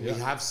 Absolutely. We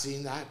have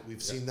seen that.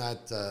 We've seen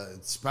that,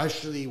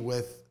 especially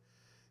with,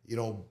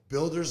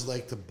 builders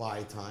like to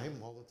buy time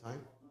all the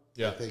time.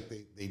 Yeah. I think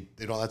they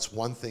that's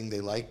one thing they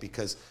like,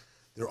 because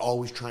they're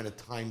always trying to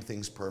time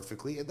things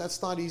perfectly. And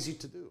that's not easy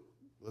to do.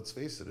 Let's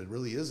face it. It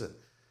really isn't.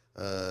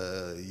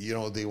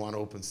 They want to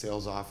open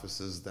sales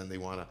offices, then they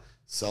want to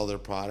sell their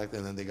product,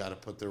 and then they got to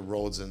put their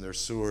roads and their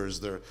sewers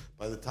there.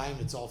 By the time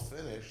it's all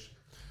finished,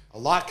 A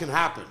lot can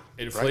happen.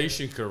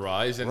 Inflation could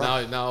rise, and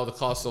now the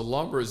cost of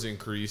lumber is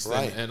increased,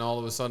 Right. and all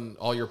of a sudden,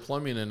 all your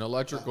plumbing and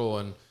electrical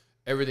and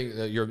everything,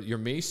 your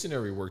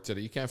masonry work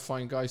today, you can't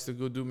find guys to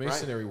go do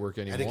masonry work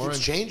anymore. And it keeps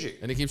changing.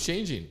 And it keeps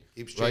changing.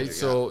 Right?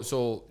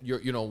 So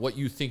you know what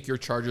you think your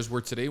charges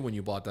were today when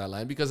you bought that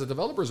land, because the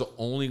developers are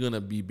only going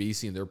to be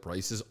basing their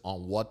prices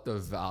on what the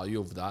value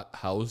of that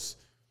house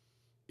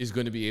is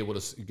going to be able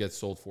to get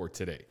sold for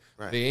today.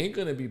 Right. They ain't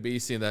going to be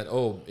basing that,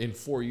 in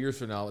 4 years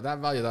from now, that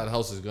value of that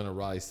house is going to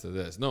rise to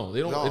this. No,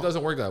 they don't. No. It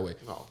doesn't work that way.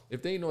 No.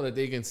 If they know that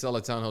they can sell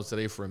a townhouse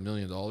today for $1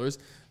 million,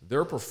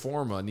 their pro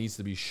forma needs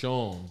to be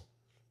shown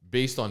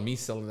based on me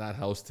selling that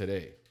house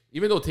today,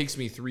 even though it takes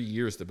me 3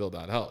 years to build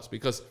that house,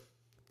 because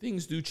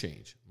things do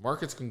change.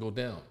 Markets can go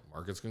down.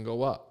 Markets can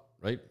go up,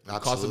 right? The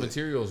cost of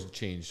materials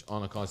change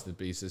on a constant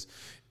basis.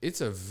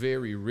 It's a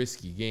very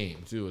risky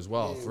game, too, as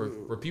well.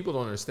 For people to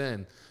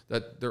understand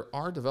that there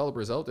are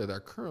developers out there that are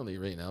currently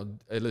right now,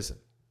 hey, listen,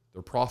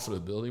 their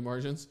profitability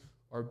margins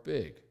are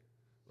big,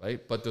 right?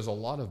 But there's a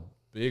lot of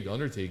big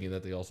undertaking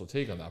that they also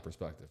take on that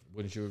perspective.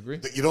 Wouldn't you agree?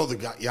 You know,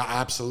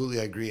 absolutely,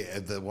 I agree.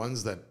 And the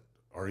ones that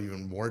are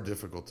even more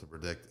difficult to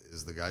predict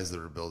is the guys that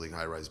are building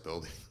high-rise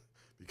buildings,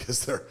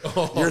 because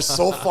you're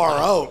so far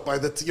out by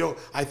the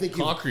I think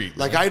concrete.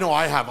 I know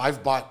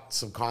I've bought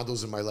some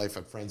condos in my life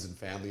at friends and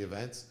family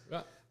events,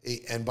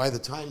 and by the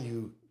time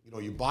you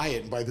buy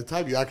it, and by the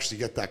time you actually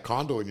get that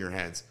condo in your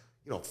hands,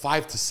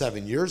 5 to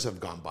 7 years have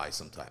gone by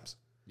sometimes.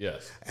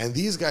 Yes, and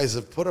these guys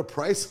have put a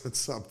price on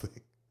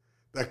something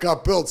that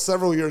got built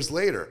several years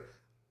later.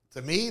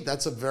 To me,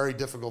 that's a very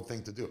difficult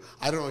thing to do.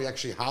 I don't know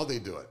actually how they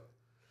do it.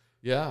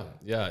 Yeah.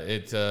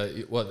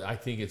 Well, I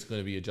think it's going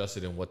to be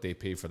adjusted in what they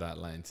pay for that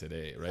land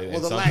today, right? Well,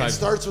 the land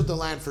starts with the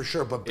land for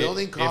sure, but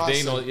building costs.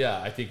 If they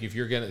know, I think if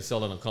you're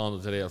selling a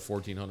condo today at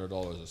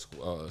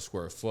 $1,400 a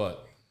square foot,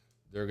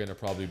 they're going to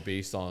probably,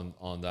 based on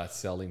that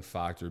selling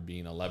factor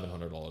being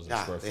 $1,100 a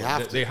square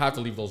foot. They have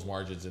to leave those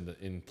margins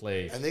in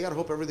play, and they got to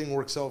hope everything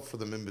works out for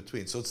them in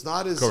between. So it's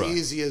not as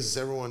easy as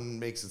everyone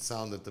makes it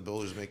sound, that the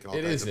builder's making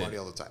all kinds of money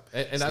all the time.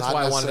 And that's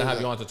why I wanted to have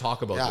you on to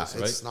talk about this,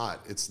 right? It's not.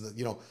 It's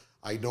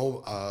I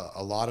know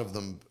a lot of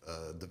them,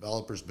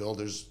 developers,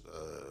 builders,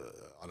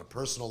 on a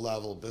personal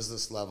level,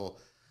 business level,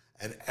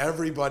 and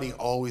everybody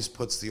always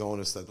puts the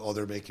onus that,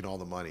 they're making all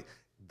the money.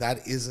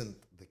 That isn't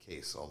the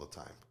case all the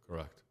time.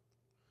 Correct.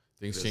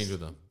 Things change with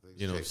them.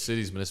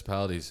 Cities,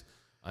 municipalities.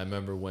 I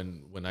remember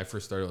when I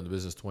first started on the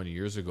business 20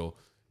 years ago,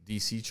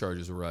 DC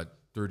charges were at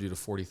 $30,000 to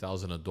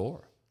 $40,000 a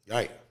door.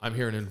 Right. I'm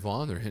hearing in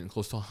Vaughan they're hitting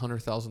close to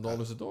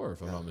 $100,000 a door,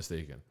 if I'm not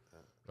mistaken.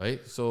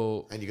 Right,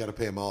 so and you got to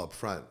pay them all up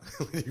front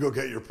when you go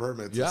get your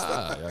permits.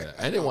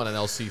 And they want an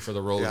LC for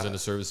the roads and the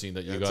servicing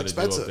that you got to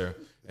do up there.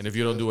 And if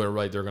you don't do it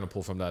right, they're going to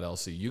pull from that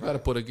LC. You got to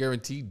put a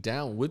guarantee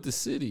down with the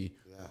city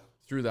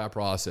through that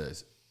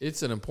process.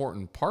 It's an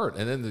important part.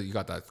 And then you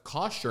got that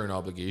cost sharing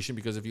obligation,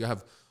 because if you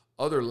have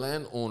other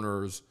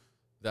landowners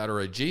that are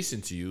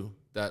adjacent to you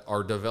that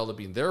are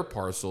developing their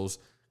parcels,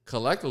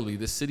 collectively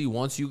the city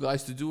wants you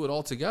guys to do it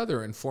all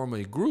together and form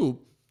a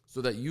group,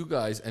 so that you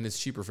guys, and it's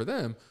cheaper for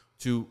them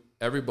to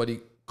everybody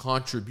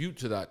contribute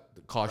to that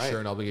cost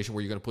sharing obligation,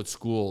 where you're going to put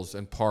schools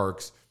and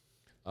parks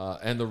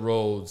and the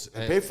roads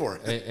and pay for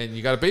it, and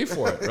you got to pay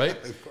for it, right?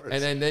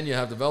 And then you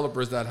have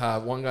developers that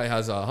have, one guy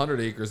has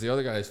 100 acres, the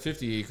other guy has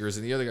 50 acres,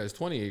 and the other guy has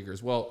 20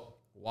 acres. Well,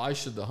 why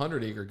should the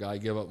 100-acre guy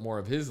give up more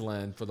of his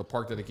land for the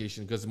park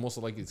dedication? Because most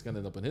likely it's going to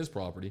end up in his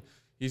property.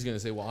 He's going to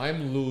say, well,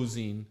 I'm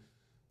losing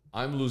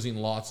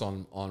lots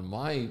on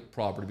my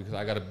property because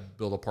I got to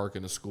build a park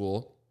and a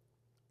school.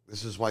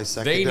 This is why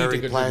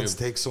secondary plans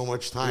take so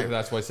much time. Yeah,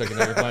 that's why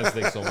secondary plans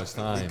take so much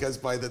time. Because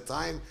by the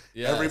time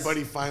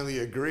everybody finally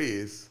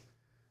agrees,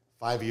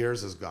 5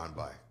 years has gone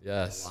by.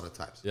 Yes. A lot of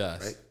times.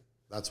 Yes. Right?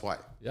 That's why.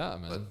 Yeah,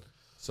 man.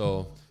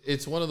 So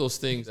it's one of those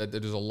things that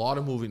there's a lot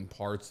of moving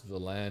parts to the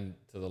land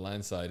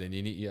side, and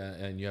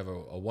you have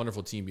a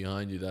wonderful team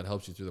behind you that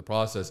helps you through the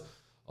process.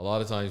 A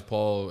lot of times,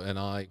 Paul and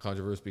I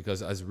controverse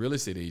because as real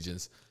estate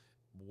agents,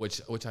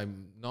 which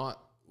I'm not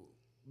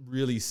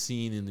really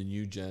seen in the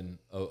new gen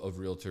of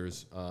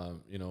realtors.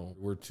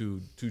 We're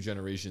two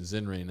generations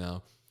in right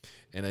now,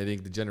 and I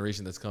think the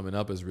generation that's coming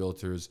up as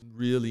realtors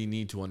really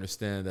need to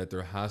understand that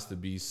there has to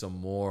be some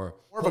more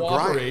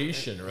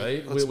cooperation,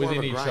 right,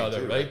 within each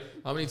other, right?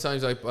 How many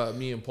times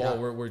me and Paul,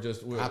 we're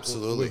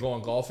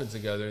going golfing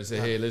together and say,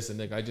 hey, listen,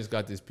 Nick, I just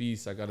got this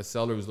piece. I got a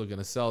seller who's looking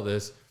to sell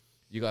this.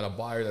 You got a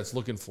buyer that's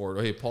looking for it.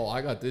 Or, hey, Paul,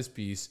 I got this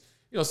piece.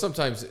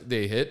 Sometimes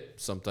they hit,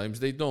 sometimes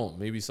they don't.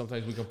 Maybe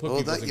sometimes we can put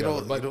people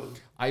together. But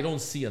I don't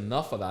see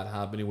enough of that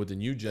happening with the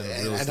new gen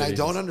of real estate. And I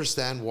don't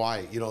understand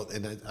why,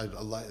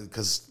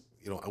 because,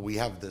 we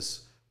have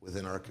this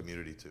within our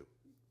community too,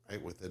 right?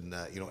 Within,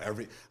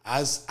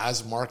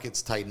 as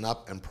markets tighten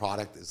up and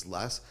product is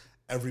less,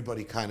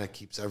 everybody kind of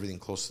keeps everything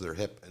close to their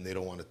hip and they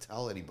don't want to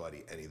tell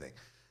anybody anything.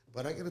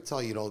 But I got to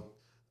tell you,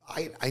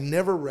 I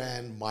never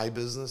ran my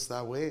business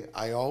that way.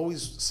 I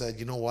always said,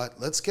 you know what,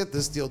 let's get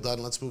this deal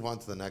done. Let's move on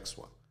to the next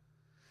one.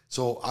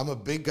 So I'm a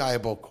big guy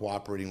about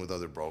cooperating with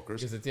other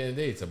brokers. Because at the end of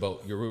the day, it's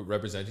about you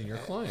representing your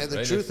client. And the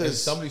right? truth if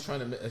is, somebody's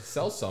trying to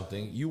sell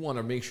something, you want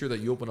to make sure that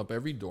you open up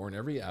every door and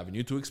every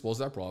avenue to expose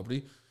that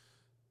property,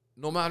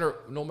 no matter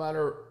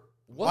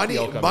what the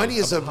outcome money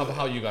is, is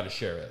how you got to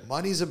share it.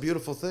 Money's a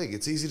beautiful thing.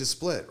 It's easy to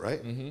split,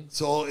 right?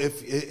 So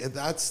if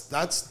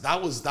that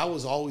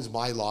was always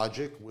my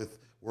logic with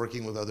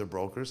working with other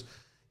brokers.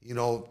 You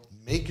know,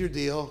 make your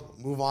deal,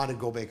 move on, and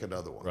go make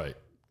another one. Right.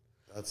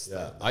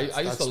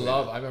 I used to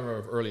love. I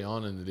remember early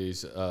on in the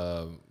days,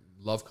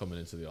 love coming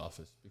into the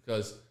office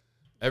because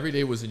every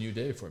day was a new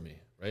day for me.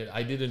 Right.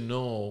 I didn't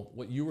know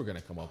what you were going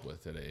to come up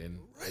with today, and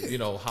you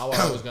know how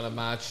I was going to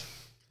match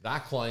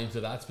that client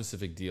to that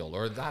specific deal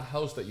or that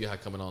house that you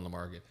had coming on the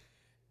market.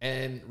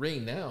 And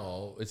right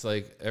now, it's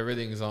like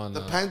everything's on.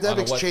 The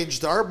pandemic's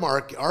changed our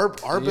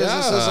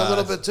businesses a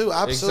little bit too.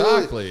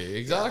 Absolutely,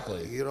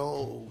 exactly. You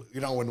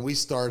know, when we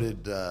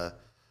started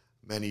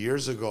many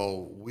years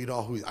ago,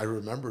 I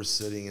remember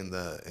sitting in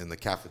the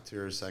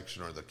cafeteria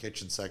section or the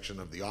kitchen section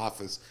of the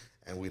office,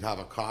 and we'd have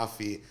a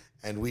coffee,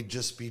 and we'd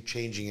just be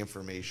changing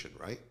information,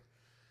 right?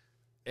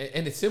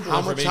 And it's simple.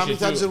 How many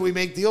times did we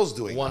make deals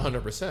doing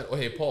 100%. Oh,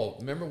 hey, Paul,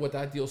 remember what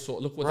that deal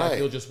sold? Look what that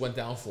deal just went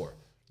down for.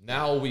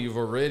 Now we've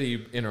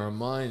already, in our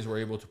minds, we're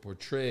able to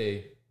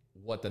portray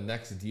what the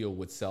next deal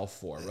would sell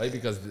for, right?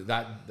 Because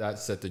that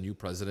set the new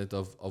precedent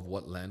of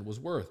what land was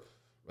worth,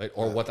 right?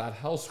 Or what that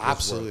house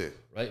was worth.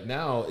 Right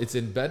now, it's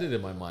embedded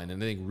in my mind.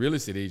 And I think real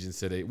estate agents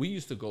today, we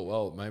used to go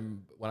out,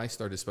 when I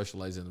started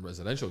specializing in the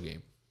residential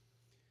game,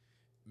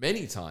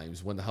 many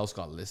times when the house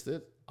got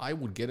listed, I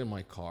would get in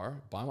my car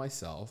by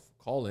myself,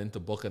 call in to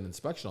book an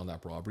inspection on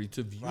that property,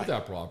 to view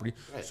that property.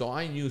 So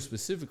I knew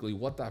specifically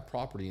what that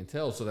property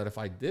entailed, so that if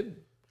I did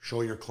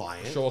show a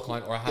client,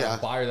 or have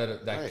a buyer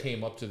that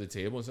came up to the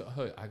table and said,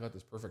 "Hey, I got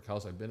this perfect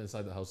house. I've been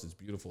inside the house. It's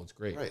beautiful. It's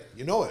great." Right.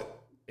 You know it.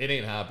 It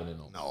ain't happening.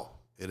 No,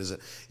 it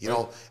isn't. You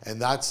know, and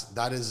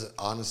that is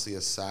honestly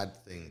a sad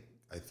thing.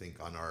 I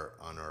think on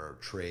our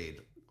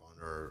trade,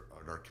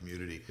 on our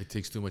community. It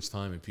takes too much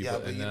time, and people. Yeah,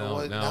 but and you know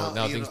what?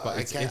 Now things.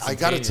 I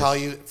got to tell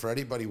you, for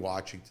anybody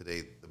watching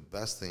today, the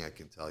best thing I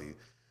can tell you: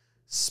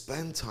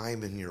 spend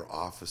time in your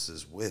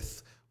offices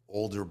with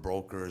older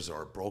brokers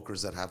or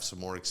brokers that have some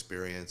more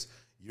experience.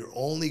 You're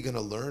only going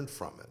to learn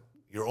from it.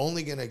 You're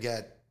only going to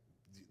get.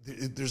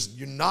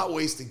 You're not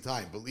wasting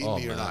time. Believe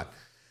me, you're not.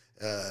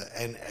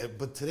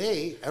 But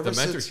today, the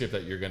mentorship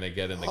that you're going to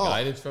get and the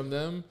guidance from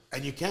them,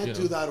 and you can't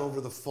do that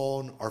over the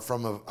phone or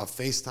from a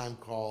FaceTime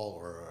call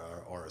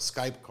or a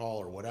Skype call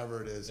or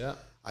whatever it is. Yeah.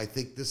 I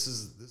think this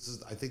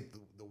is. I think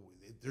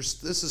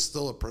this is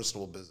still a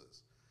personal business.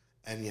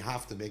 And you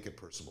have to make it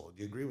personal.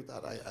 Do you agree with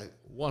that? I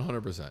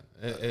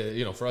 100%.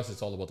 You know, for us,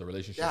 it's all about the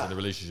relationship and the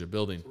relationship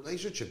building.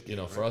 Relationship. You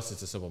know, for us,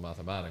 it's a simple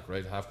mathematic,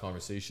 right? Have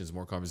conversations. The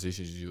more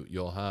conversations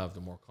you'll have,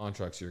 the more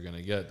contracts you're going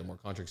to get. The more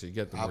contracts you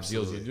get, the more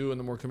deals you do, and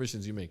the more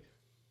commissions you make.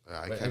 I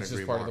right? can't It's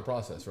agree just part more. of the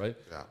process, right?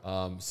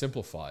 Yeah.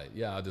 Simplify.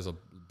 Yeah, there's a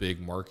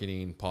big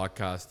marketing,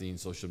 podcasting,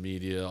 social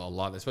media, a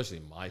lot, especially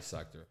in my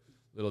sector.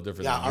 A little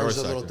different than your ours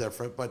sector. is a little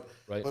different,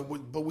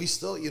 but we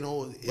still, you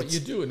know. But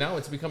you do. Now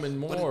it's becoming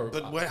more.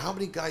 But how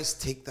many guys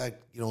take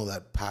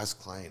that past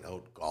client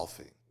out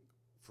golfing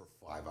for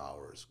 5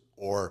 hours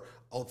or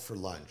out for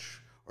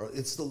lunch? Or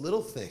it's the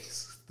little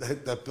things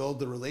that build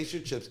the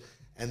relationships,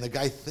 and the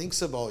guy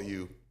thinks about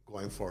you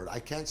going forward. I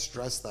can't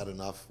stress that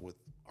enough with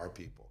our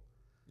people.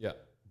 Yeah.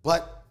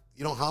 But,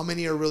 you know, how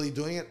many are really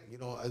doing it? You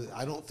know,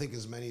 I don't think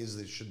as many as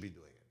they should be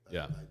doing it.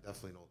 I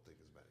definitely don't think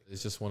as many.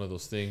 It's just one of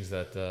those things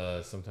that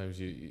sometimes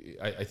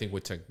I think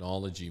with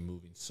technology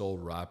moving so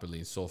rapidly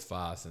and so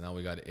fast, and now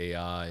we got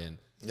AI and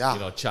you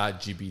know, Chat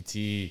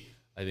GPT,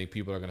 I think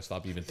people are going to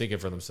stop even thinking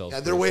for themselves.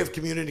 Yeah, their way of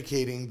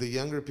communicating, the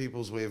younger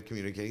people's way of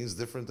communicating is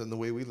different than the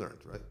way we learned,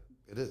 right?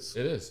 It is.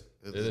 It is.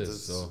 It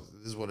is. So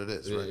this is what it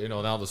is, right? You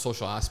know, now the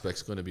social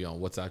aspect's going to be on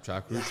WhatsApp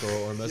chat groups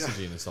or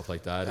messaging and stuff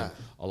like that. And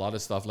a lot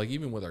of stuff, like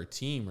even with our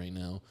team right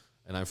now,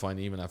 and I find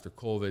even after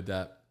COVID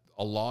that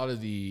a lot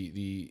of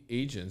the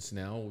agents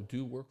now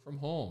do work from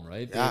home,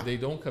 right? Yeah. They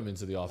don't come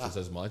into the office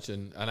as much,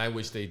 and I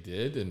wish they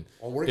did. And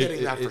well, we're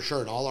getting that for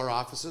sure. In all our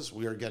offices,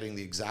 we are getting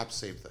the exact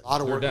same thing. A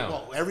lot of work.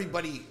 Well,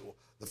 everybody,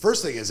 the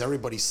first thing is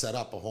everybody set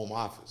up a home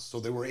office.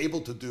 So they were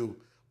able to do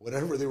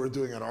whatever they were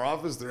doing at our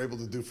office, they're able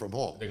to do from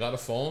home. They got a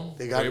phone.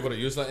 They're able to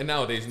use that. And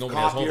nowadays, nobody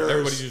has home.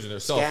 Everybody's using their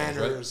cell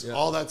phones, right?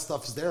 All that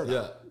stuff's there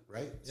now,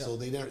 right? Yeah. So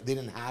they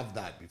didn't have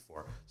that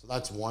before. So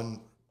that's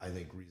one, I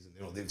think, reason.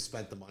 You know, they've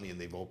spent the money and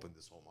they've opened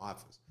this home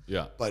office.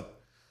 Yeah.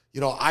 But, you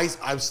know,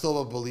 I'm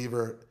still a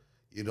believer,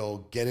 you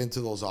know, get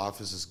into those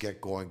offices, get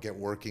going, get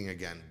working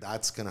again.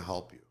 That's going to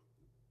help you.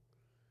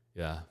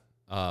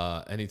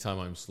 Yeah. Anytime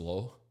I'm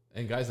slow,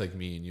 and guys like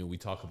me and you, we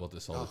talk about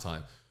this all the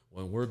time.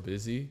 When we're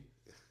busy,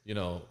 you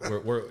know,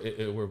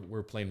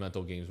 we're playing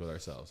mental games with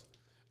ourselves.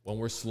 When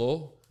we're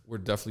slow, we're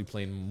definitely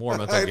playing more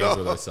mental games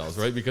with ourselves,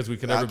 right? Because we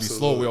can never be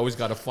slow. We always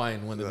got to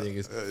find when the thing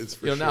is.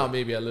 You know, now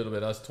maybe a little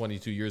bit, us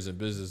 22 years in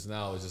business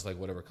now, it's just like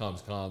whatever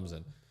comes.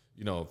 And,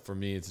 you know, for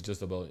me, it's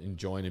just about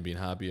enjoying and being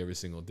happy every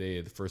single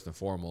day, first and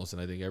foremost.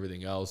 And I think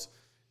everything else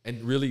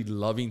and really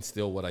loving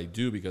still what I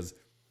do, because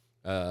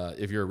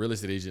if you're a real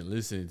estate agent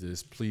listening to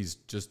this, please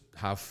just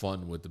have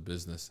fun with the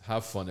business.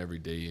 Have fun every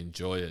day.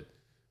 Enjoy it,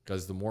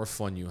 because the more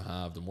fun you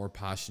have, the more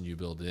passion you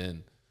build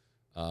in,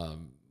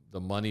 the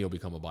money will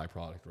become a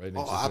byproduct, right?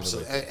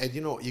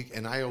 Absolutely.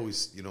 And I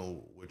always,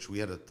 which we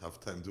had a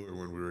tough time doing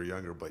when we were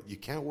younger, but you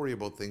can't worry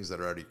about things that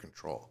are out of your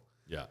control.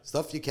 Yeah.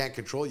 Stuff you can't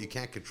control, you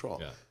can't control.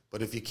 Yeah.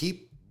 But if you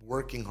keep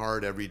working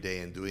hard every day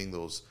and doing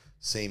those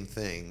same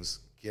things,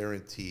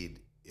 guaranteed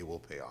it will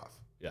pay off.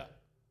 Yeah.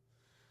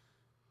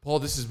 Paul,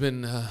 this has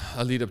been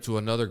a lead up to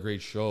another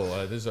great show.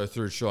 This is our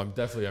third show.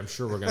 I'm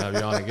sure we're going to have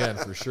you on again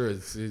for sure.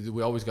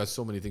 We always got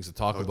so many things to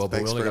talk about,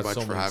 but we only got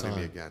so much time. Thanks very much for having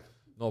me again.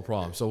 No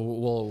problem. So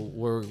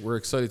we're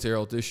excited to hear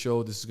out this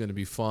show. This is going to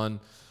be fun.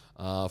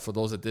 For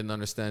those that didn't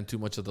understand too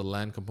much of the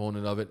land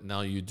component of it,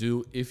 now you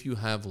do. If you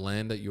have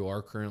land that you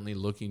are currently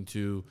looking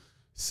to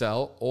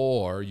sell,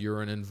 or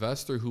you're an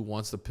investor who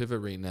wants to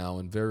pivot right now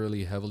and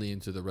very heavily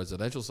into the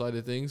residential side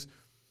of things,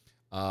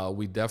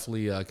 we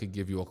definitely could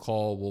give you a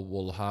call.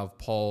 We'll have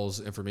Paul's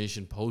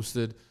information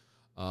posted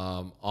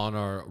on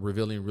our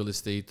Revealing Real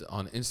Estate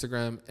on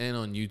Instagram and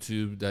on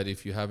YouTube, that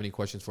if you have any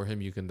questions for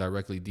him, you can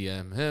directly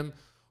DM him,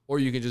 or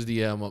you can just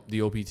DM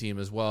the OP team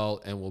as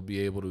well, and we'll be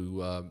able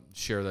to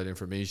share that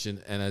information.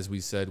 And as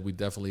we said, we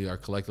definitely are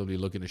collectively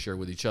looking to share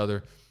with each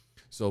other.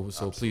 So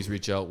please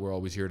reach out. We're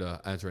always here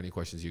to answer any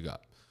questions you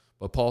got.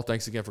 But Paul,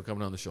 thanks again for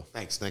coming on the show.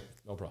 Thanks, Nick.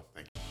 No problem.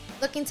 Thank you.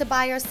 Looking to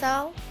buy or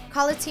sell?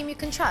 Call a team you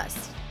can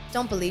trust.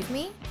 Don't believe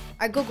me?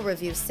 Our Google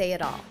reviews say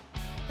it all.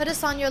 Put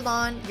us on your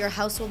lawn, your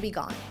house will be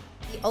gone.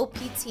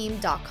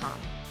 TheOPteam.com.